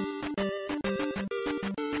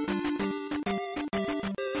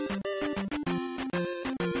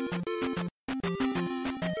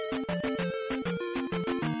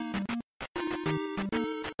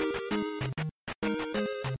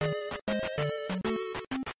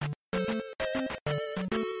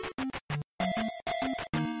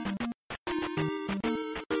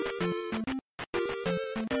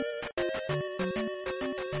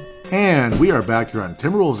 And we are back here on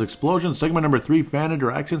Timberwolves Explosion, segment number 3, fan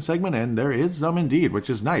interaction segment, and there is some indeed, which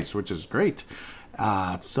is nice, which is great.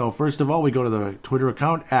 So first of all, we go to the Twitter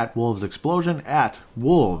account, at Wolves Explosion, at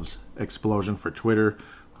Wolves Explosion for Twitter.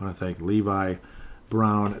 I want to thank Levi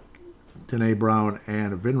Brown, Tanae Brown,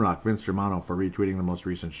 and Vinrock, Vince Germano, for retweeting the most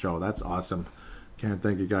recent show. That's awesome. Can't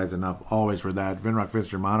thank you guys enough always for that. Vinrock, Vince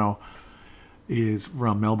Germano is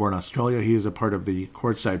from Melbourne, Australia. He is a part of the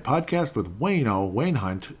Courtside Podcast with Wayne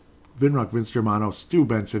Hunt, Vinrock, Vince Germano, Stu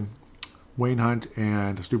Benson. Wayne Hunt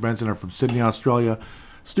and Stu Benson are from Sydney, Australia.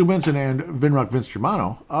 Stu Benson and Vinrock, Vince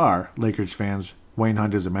Germano are Lakers fans. Wayne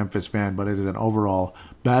Hunt is a Memphis fan, but it is an overall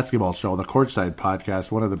basketball show. The Courtside Podcast,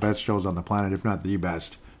 one of the best shows on the planet, if not the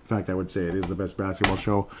best. In fact, I would say it is the best basketball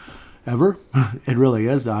show ever. It really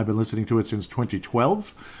is. I've been listening to it since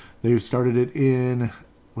 2012. They started it in,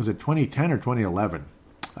 was it 2010 or 2011?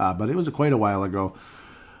 But it was quite a while ago.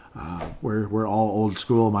 We're all old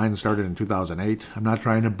school. Mine started in 2008. I'm not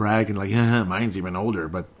trying to brag and mine's even older,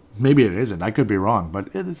 but maybe it isn't. I could be wrong,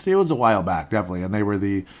 but it was a while back, definitely. And they were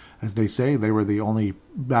as they say, they were the only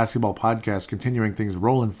basketball podcast continuing things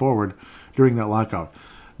rolling forward during that lockout.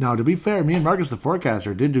 Now, to be fair, me and Marcus the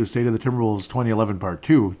Forecaster did do State of the Timberwolves 2011 Part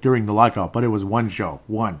 2 during the lockout, but it was one show.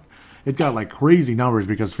 It got like crazy numbers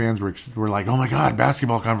because fans were like, oh my God,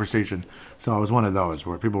 basketball conversation. So it was one of those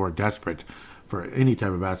where people were desperate for any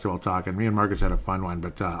type of basketball talk, and me and Marcus had a fun one,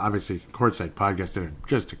 but obviously Courtside Podcast did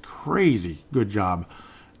just a crazy good job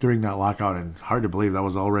during that lockout, and hard to believe that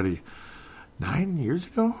was already 9 years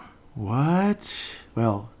ago? What?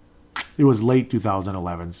 Well, it was late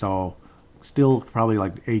 2011, so still probably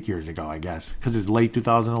like 8 years ago, I guess, because it's late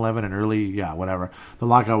 2011 and early, whatever. The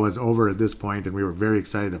lockout was over at this point, and we were very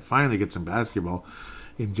excited to finally get some basketball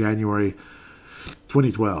in January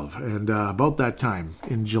 2012, and about that time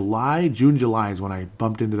in June, July is when I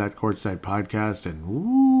bumped into that Courtside Podcast, and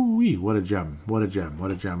woo-wee, what a gem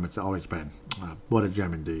it's always been. What a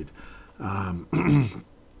gem indeed.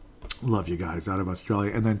 Love you guys out of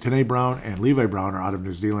Australia. And then Tanae Brown and Levi Brown are out of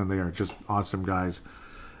New Zealand. They are just awesome guys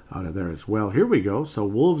out of there as well. Here we go. So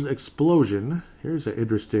Wolves Explosion. Here's an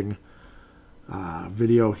interesting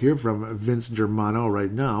video here from Vince Germano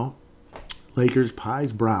right now. Lakers,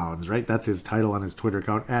 Pies, Browns, right? That's his title on his Twitter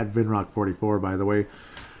account, at Vinrock44, by the way.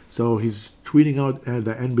 So he's tweeting out at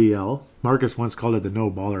the NBL. Marcus once called it the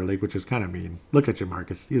No Baller League, which is kind of mean. Look at you,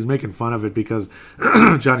 Marcus. He was making fun of it because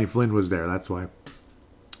Johnny Flynn was there. That's why.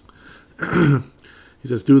 He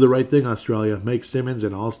says, do the right thing, Australia. Make Simmons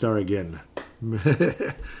an all-star again.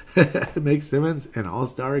 Make Simmons an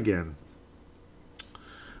all-star again.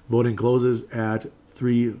 Voting closes at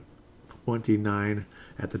 3:29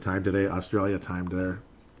 at the time today, Australia time there.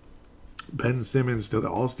 Ben Simmons to the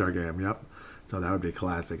All-Star game, yep. So that would be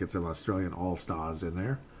classic. It's some Australian All-Stars in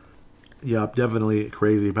there. Yep, definitely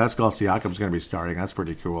crazy. Pascal Siakam's going to be starting. That's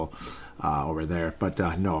pretty cool over there. But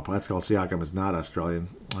no, Pascal Siakam is not Australian,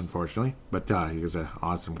 unfortunately. But he is an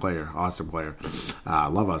awesome player.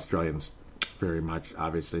 Love Australians very much,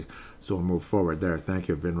 obviously. So we'll move forward there. Thank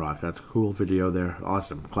you, Vinrock. That's a cool video there.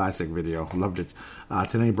 Awesome. Classic video. Loved it.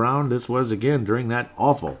 Tanae Brown, this was, again, during that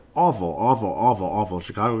awful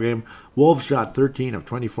Chicago game. Wolves shot 13 of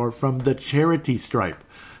 24 from the charity stripe.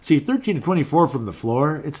 See, 13 of 24 from the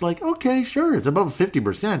floor, it's like, okay, sure, it's above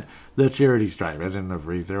 50%. The charity stripe, as in the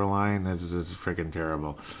free throw line, this is freaking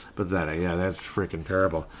terrible. Pathetic, yeah, that's freaking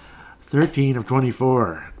terrible. 13 of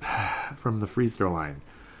 24 from the free throw line.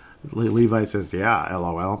 Levi says, yeah,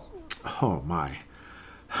 LOL. Oh, my.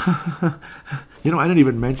 I didn't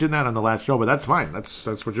even mention that on the last show, but that's fine. That's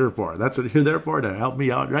what you're for. That's what you're there for, to help me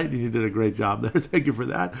out, right? And you did a great job there. Thank you for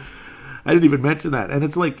that. I didn't even mention that. And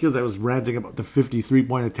it's like, because I was ranting about the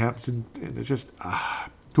 53-point attempts, and it's just,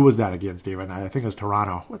 who was that against, Steven? I think it was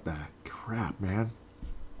Toronto. What the crap, man?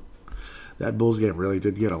 That Bulls game really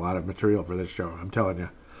did get a lot of material for this show, I'm telling you.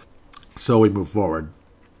 So we move forward.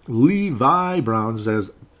 Levi Brown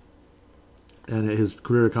says, and his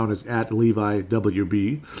career account is at Levi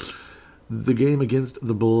WB. The game against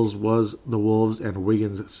the Bulls was the Wolves and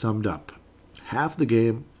Wiggins summed up. Half the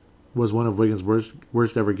game was one of Wiggins'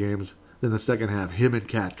 worst ever games. Then the second half, him and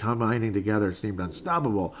Cat combining together seemed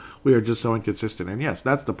unstoppable. We are just so inconsistent. And yes,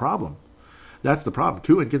 that's the problem. That's the problem.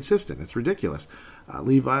 Too inconsistent. It's ridiculous.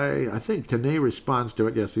 Levi, I think Tanay responds to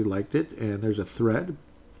it. Yes, he liked it. And there's a thread.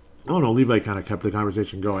 Oh, no, Levi kind of kept the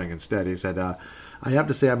conversation going instead. He said, I have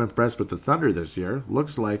to say I'm impressed with the Thunder this year.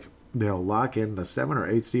 Looks like they'll lock in the 7 or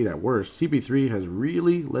 8 seed at worst. CP3 has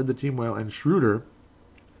really led the team well, and Schroeder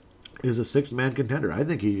is a 6-man contender. I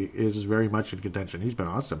think he is very much in contention. He's been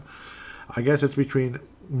awesome. I guess it's between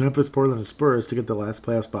Memphis, Portland, and Spurs to get the last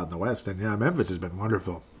playoff spot in the West. And yeah, Memphis has been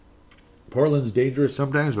wonderful. Portland's dangerous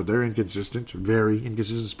sometimes, but they're inconsistent, very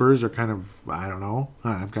inconsistent. Spurs are kind of, I don't know.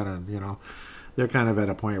 I'm kind of, they're kind of at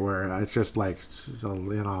a point where it's just like,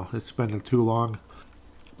 it's been too long.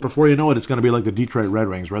 Before you know it, it's going to be like the Detroit Red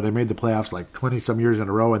Wings, where they made the playoffs like 20-some years in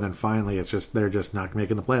a row, and then finally they're just not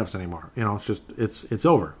making the playoffs anymore. It's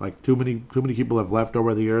over. Like too many people have left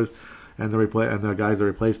over the years, and the guys that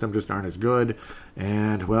replaced them just aren't as good.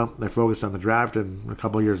 And well, they're focused on the draft, and a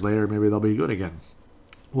couple of years later, maybe they'll be good again.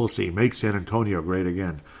 We'll see. Make San Antonio great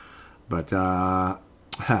again. But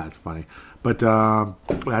that's funny. But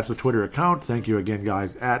that's the Twitter account. Thank you again,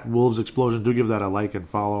 guys, at Wolves Explosion. Do give that a like and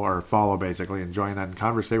follow basically, and join that and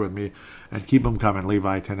conversate with me, and keep them coming.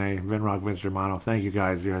 Levi, Tanay, Vinrock, Vince Germano. Thank you,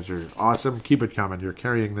 guys. You guys are awesome. Keep it coming. You're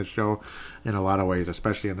carrying this show in a lot of ways,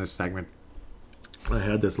 especially in this segment. I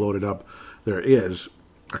had this loaded up. There is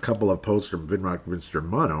a couple of posts from Vinrock, Vince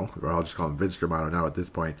Germano, or I'll just call him Vince Germano now at this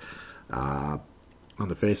point, on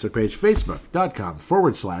the Facebook page,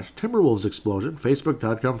 facebook.com/Timberwolves Explosion,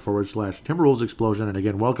 facebook.com/Timberwolves Explosion. And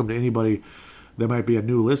again, welcome to anybody that might be a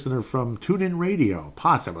new listener from TuneIn Radio,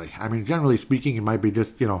 possibly. I mean, generally speaking, it might be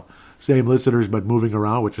just, same listeners but moving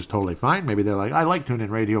around, which is totally fine. Maybe they're like, I like TuneIn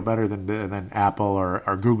Radio better than Apple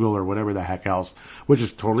or Google or whatever the heck else, which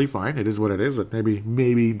is totally fine. It is what it is. But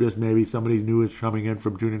maybe somebody new is coming in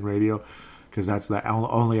from TuneIn Radio, because that's the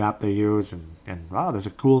only app they use, and there's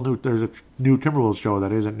a new Timberwolves show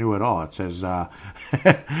that isn't new at all. It says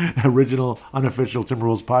original unofficial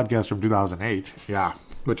Timberwolves podcast from 2008. Yeah,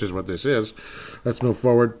 which is what this is. Let's move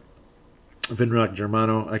forward. Vinrock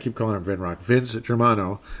Germano, I keep calling him Vinrock. Vince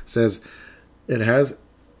Germano says it has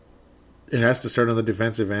to start on the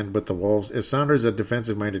defensive end with the Wolves. Is Saunders a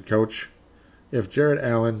defensive-minded coach?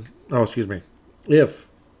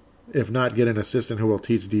 If not, get an assistant who will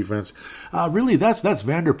teach defense. Really, that's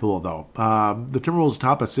Vanderpool, though. The Timberwolves'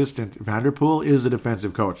 top assistant, Vanderpool, is a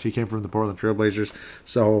defensive coach. He came from the Portland Trailblazers.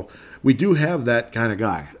 So we do have that kind of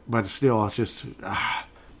guy. But still, it's just,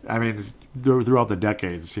 throughout the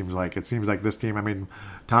decades, it seems like this team,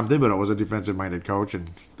 Tom Thibodeau was a defensive-minded coach,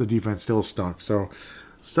 and the defense still stunk. So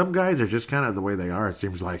some guys are just kind of the way they are. It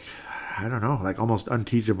seems like, I don't know, like almost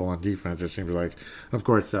unteachable on defense, it seems like. Of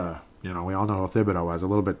course, we all know how Thibodeau was, a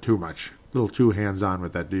little bit too much, a little too hands-on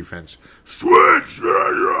with that defense. Switch!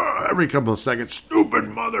 Every couple of seconds, stupid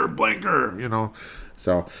mother blinker,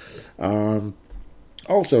 So,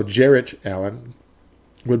 also, Jarrett Allen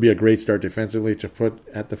would be a great start defensively to put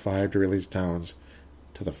at the 5 to release Towns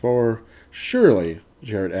to the 4. Surely,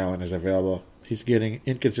 Jarrett Allen is available. He's getting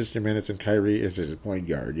inconsistent minutes, and Kyrie is his point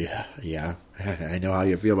guard. Yeah. I know how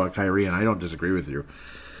you feel about Kyrie, and I don't disagree with you.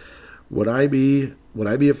 Would I be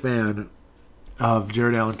a fan of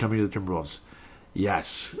Jarrett Allen coming to the Timberwolves?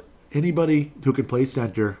 Yes. Anybody who can play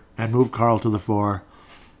center and move Karl to the 4,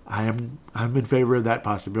 I'm in favor of that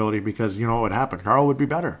possibility, because you know what would happen? Karl would be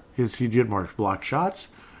better. He'd get more blocked shots.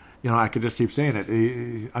 I could just keep saying it.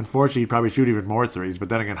 Unfortunately, he'd probably shoot even more threes, but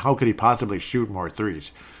then again, how could he possibly shoot more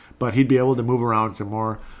threes? But he'd be able to move around some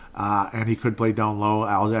more, and he could play down low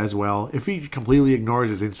as well. If he completely ignores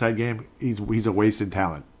his inside game, he's a wasted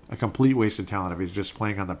talent. A complete wasted talent if he's just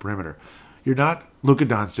playing on the perimeter. You're not Luka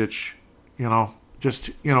Doncic, just,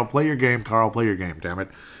 play your game, Karl, play your game, damn it,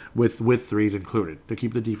 with threes included, to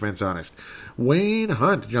keep the defense honest. Wayne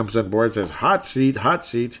Hunt jumps on board, says, hot seat.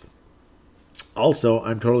 Also,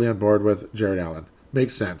 I'm totally on board with Jarrett Allen.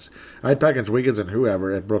 Makes sense. I'd package Wiggins and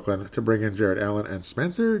whoever at Brooklyn to bring in Jarrett Allen and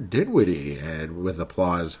Spencer Dinwiddie, and with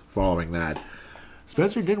applause following that.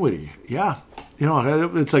 Spencer Dinwiddie, yeah.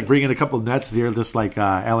 It's like bringing a couple of Nets here, just like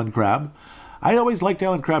Allen Crabbe. I always liked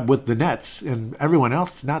Allen Crabbe with the Nets, and everyone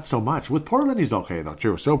else, not so much. With Portland, he's okay, though,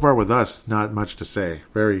 too. So far with us, not much to say.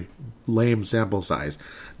 Very lame sample size.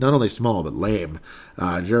 Not only small, but lame.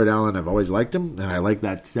 Jarrett Allen, I've always liked him, and I like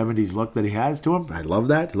that 70s look that he has to him. I love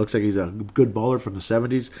that. It looks like he's a good baller from the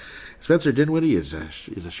 70s. Spencer Dinwiddie is a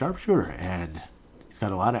sharpshooter, and he's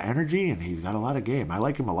got a lot of energy, and he's got a lot of game. I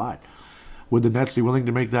like him a lot. Would the Nets be willing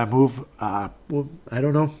to make that move? Well, I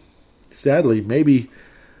don't know. Sadly, maybe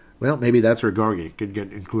that's where Gorgie could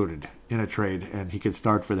get included in a trade, and he could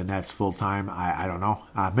start for the Nets full time. I don't know.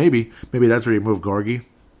 Maybe that's where you move Gorgie,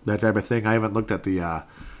 that type of thing. I haven't looked at the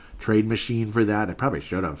trade machine for that. I probably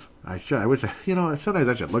should have. I wish. Sometimes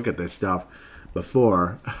I should look at this stuff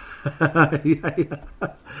before.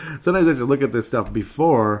 Sometimes I should look at this stuff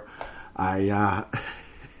before I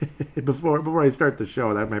before I start the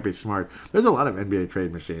show. That might be smart. There's a lot of NBA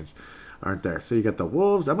trade machines, aren't there? So you got the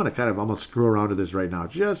Wolves. I'm going to kind of almost screw around to this right now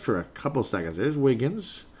just for a couple seconds. There's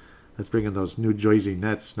Wiggins. Let's bring in those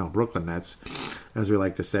Brooklyn Nets, as we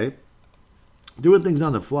like to say. Doing things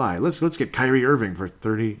on the fly. Let's get Kyrie Irving for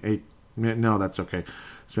 38. No, that's okay.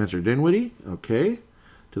 Spencer Dinwiddie, okay,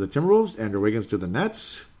 to the Timberwolves. Andrew Wiggins to the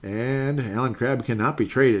Nets. And Alan Crabb cannot be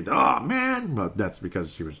traded. Oh, man. Well, that's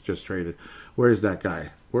because he was just traded. Where is that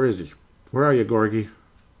guy? Where is he? Where are you, Gorgie?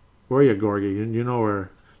 Where are you, Gorgie? You know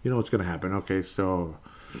what's going to happen. Okay, so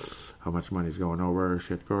how much money is going over?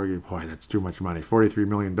 Shit, Gorgie. Boy, that's too much money. $43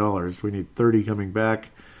 million. We need 30 coming back.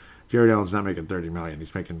 Jared Allen's not making $30 million.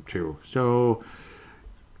 He's making 2. So,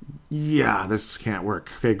 yeah, this can't work.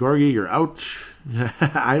 Okay, Gorgie, you're out.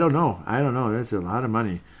 I don't know. That's a lot of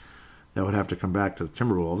money that would have to come back to the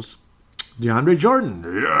Timberwolves. DeAndre Jordan.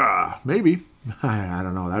 Yeah, maybe. I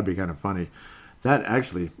don't know. That'd be kind of funny. That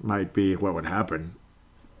actually might be what would happen.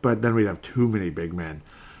 But then we'd have too many big men.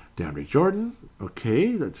 DeAndre Jordan.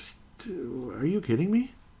 Okay, are you kidding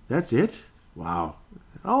me? That's it? Wow.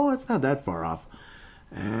 Oh, it's not that far off.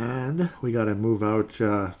 And we got to move out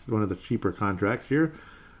one of the cheaper contracts here.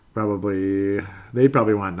 They'd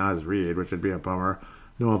probably want Naz Reid, which would be a bummer.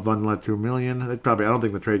 Noah Vonleh, $2 million. I don't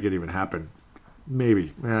think the trade could even happen.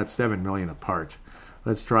 Maybe. It's $7 million apart.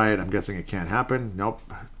 Let's try it. I'm guessing it can't happen. Nope.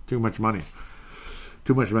 Too much money.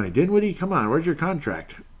 Dinwiddie, come on. Where's your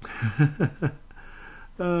contract?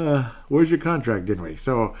 Where's your contract, Dinwiddie?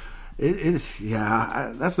 So, that's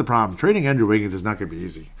the problem. Trading Andrew Wiggins is not going to be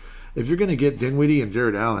easy. If you're going to get Dinwiddie and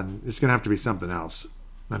Jared Allen, it's going to have to be something else.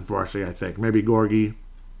 Unfortunately, I think. Maybe Gorgie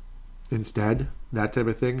instead. That type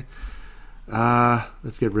of thing.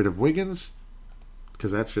 Let's get rid of Wiggins,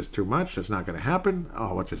 because that's just too much. That's not going to happen.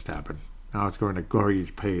 Oh, what just happened? Now it's going to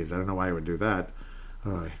Gorgie's page. I don't know why I would do that.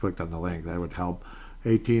 I clicked on the link. That would help.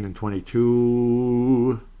 18 and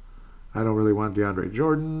 22. I don't really want DeAndre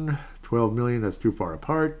Jordan. 12 million. That's too far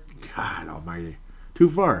apart. God almighty. Too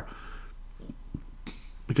far.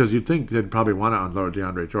 Because you'd think they'd probably want to unload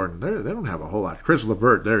DeAndre Jordan. They don't have a whole lot. Chris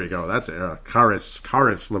LeVert. There you go. That's it.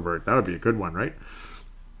 Karis LeVert. That would be a good one, right?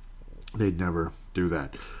 They'd never do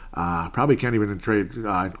that. Probably can't even include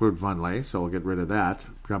Vonleh, so we'll get rid of that.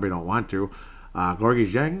 Probably don't want to.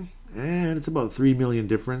 Gorgie Dieng, and it's about $3 million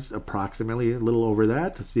difference, approximately, a little over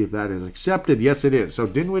that. Let's see if that is accepted. Yes, it is. So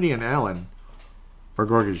Dinwiddie and Allen for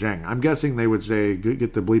Gorgie Dieng. I'm guessing they would say,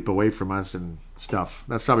 get the bleep away from us and stuff.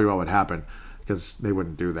 That's probably what would happen, because they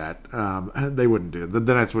wouldn't do that. They wouldn't do it. The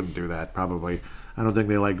Nets wouldn't do that, probably. I don't think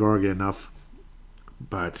they like Gorgie enough,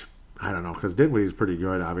 but I don't know, because Dinwiddie's pretty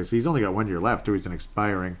good, obviously. He's only got 1 year left, too. He's an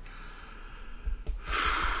expiring.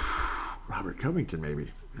 Robert Covington,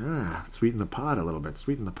 maybe. Sweeten the pot a little bit.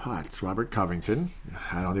 Sweeten the pot. It's Robert Covington.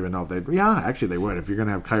 I don't even know if they'd... Yeah, actually they would. If you're going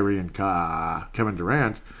to have Kyrie and Kevin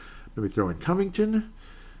Durant, maybe throw in Covington.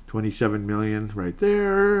 $27 million right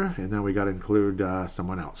there. And then we got to include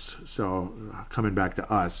someone else. So, coming back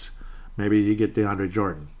to us, maybe you get DeAndre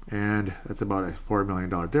Jordan. And that's about a $4 million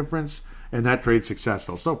difference. And that trade's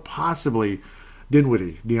successful. So possibly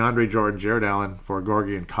Dinwiddie, DeAndre Jordan, Jared Allen for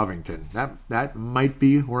Gorgie and Covington. That might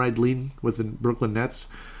be where I'd lean with the Brooklyn Nets.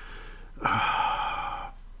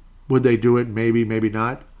 Would they do it? Maybe, maybe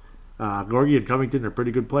not. Gorgie and Covington are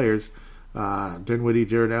pretty good players. Dinwiddie,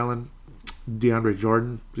 Jared Allen, DeAndre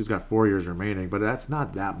Jordan. He's got 4 years remaining, but that's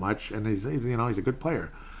not that much. And he's a good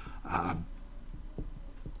player.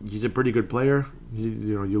 He's a pretty good player.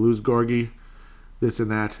 You lose Gorgie, this and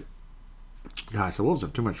that. Gosh, the Wolves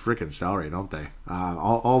have too much freaking salary, don't they?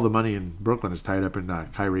 All the money in Brooklyn is tied up in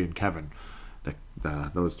Kyrie and Kevin.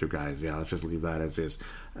 Those two guys. Yeah, let's just leave that as is.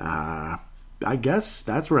 I guess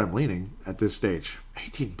that's where I'm leaning at this stage.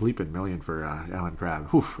 18 bleeping million for Alan Crabb.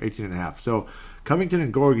 18.5. So Covington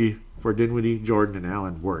and Gorgie for Dinwiddie, Jordan, and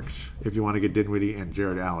Allen works. If you want to get Dinwiddie and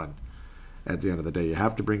Jared Allen at the end of the day, you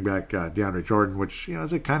have to bring back DeAndre Jordan, which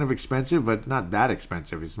is kind of expensive, but not that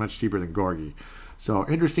expensive. He's much cheaper than Gorgie. So,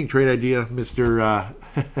 interesting trade idea, Mr.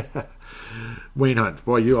 Wayne Hunt.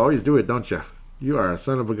 Boy, you always do it, don't you? You are a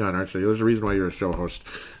son of a gun, aren't you? There's a reason why you're a show host.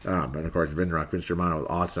 And, of course, Vince Germano,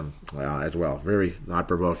 awesome as well. Very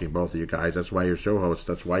thought-provoking, both of you guys. That's why you're show hosts.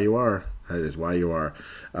 That's why you are. That is why you are.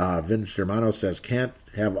 Vince Germano says, can't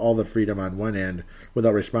have all the freedom on one end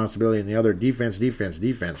without responsibility, and the other defense.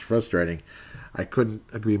 Frustrating. I couldn't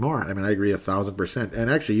agree more. I mean, I agree 1,000%. And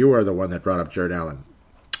actually, you are the one that brought up Jared Allen,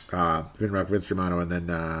 Vince Germano, and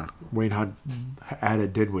then Wayne Hunt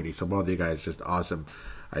added Dinwiddie. So both of you guys, just awesome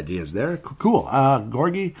ideas there. Cool.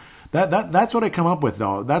 Gorgie, that's what I come up with,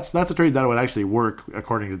 though. That's a trade that would actually work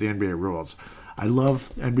according to the NBA rules. I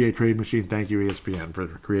love NBA Trade Machine. Thank you, ESPN, for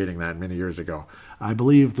creating that many years ago. I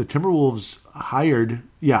believe the Timberwolves hired,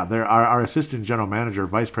 our assistant general manager,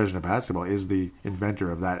 vice president of basketball, is the inventor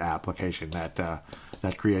of that application,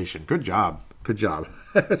 that creation. Good job.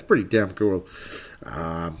 That's pretty damn cool.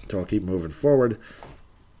 So I'll keep moving forward.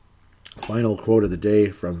 Final quote of the day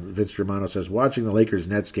from Vince Germano says, watching the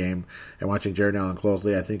Lakers-Nets game and watching Jared Allen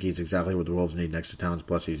closely, I think he's exactly what the Wolves need next to Towns,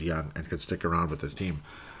 plus he's young and can stick around with this team.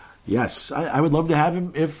 Yes, I would love to have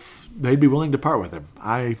him if they'd be willing to part with him.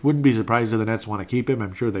 I wouldn't be surprised if the Nets want to keep him.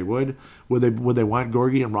 I'm sure they would. Would they want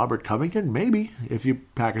Gorgie and Robert Covington? Maybe, if you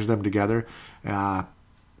package them together. I'm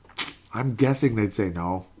guessing they'd say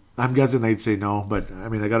no. But, I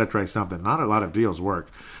mean, I got to try something. Not a lot of deals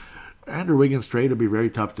work. Andrew Wiggins trade would be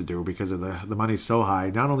very tough to do because of the money's so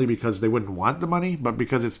high. Not only because they wouldn't want the money, but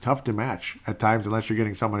because it's tough to match at times unless you're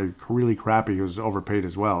getting someone really crappy who's overpaid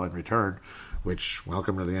as well in return. Which,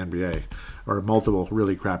 welcome to the NBA. Or multiple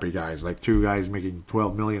really crappy guys, like two guys making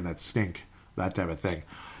 $12 million that stink, that type of thing.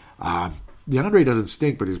 DeAndre doesn't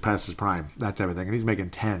stink, but he's past his prime, that type of thing. And he's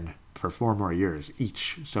making 10 for 4 more years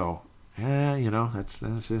each. So, that's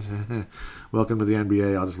welcome to the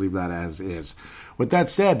NBA. I'll just leave that as is. With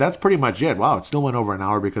that said, that's pretty much it. Wow, it still went over an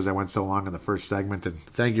hour because I went so long in the first segment. And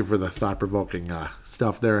thank you for the thought-provoking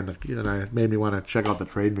stuff there. And it made me want to check out the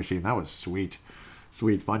trade machine. That was sweet.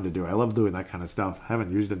 Sweet, fun to do. I love doing that kind of stuff.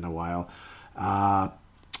 Haven't used it in a while.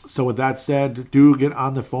 So with that said, do get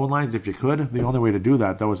on the phone lines if you could. The only way to do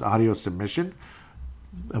that, though, is audio submission.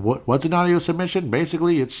 What's an audio submission?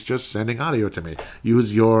 Basically, it's just sending audio to me.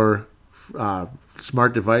 Use your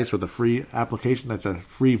smart device with a free application. That's a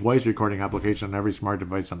free voice recording application on every smart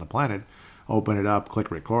device on the planet. Open it up,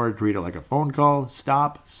 click record, treat it like a phone call,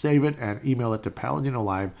 stop, save it, and email it to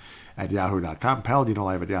paladinolive@yahoo.com.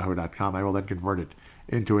 Paladinolive@yahoo.com. I will then convert it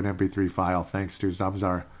into an MP3 file thanks to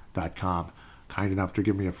Zamzar.com. Kind enough to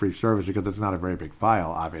give me a free service because it's not a very big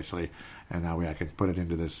file, obviously. And that way I can put it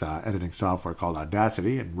into this editing software called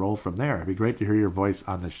Audacity and roll from there. It'd be great to hear your voice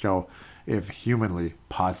on the show if humanly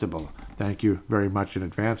possible. Thank you very much in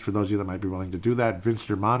advance for those of you that might be willing to do that. Vince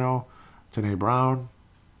Germano, Tanae Brown,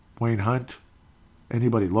 Wayne Hunt,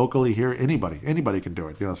 anybody locally here, anybody can do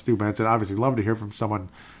it. Stu Benson, obviously love to hear from someone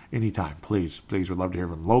anytime. Please, would love to hear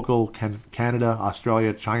from local, Canada,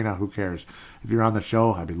 Australia, China, who cares? If you're on the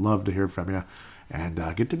show, I'd be love to hear from you and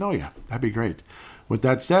get to know you. That'd be great. With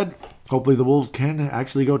that said, hopefully the Wolves can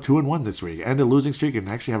actually go 2-1 this week, end a losing streak, and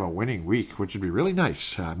actually have a winning week, which would be really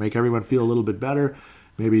nice. Make everyone feel a little bit better.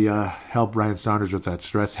 Maybe help Ryan Saunders with that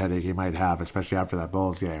stress headache he might have, especially after that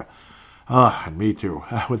Bulls game. And me too.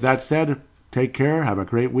 With that said, take care, have a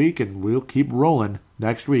great week, and we'll keep rolling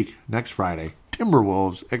next week, next Friday.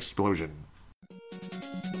 Timberwolves Explosion.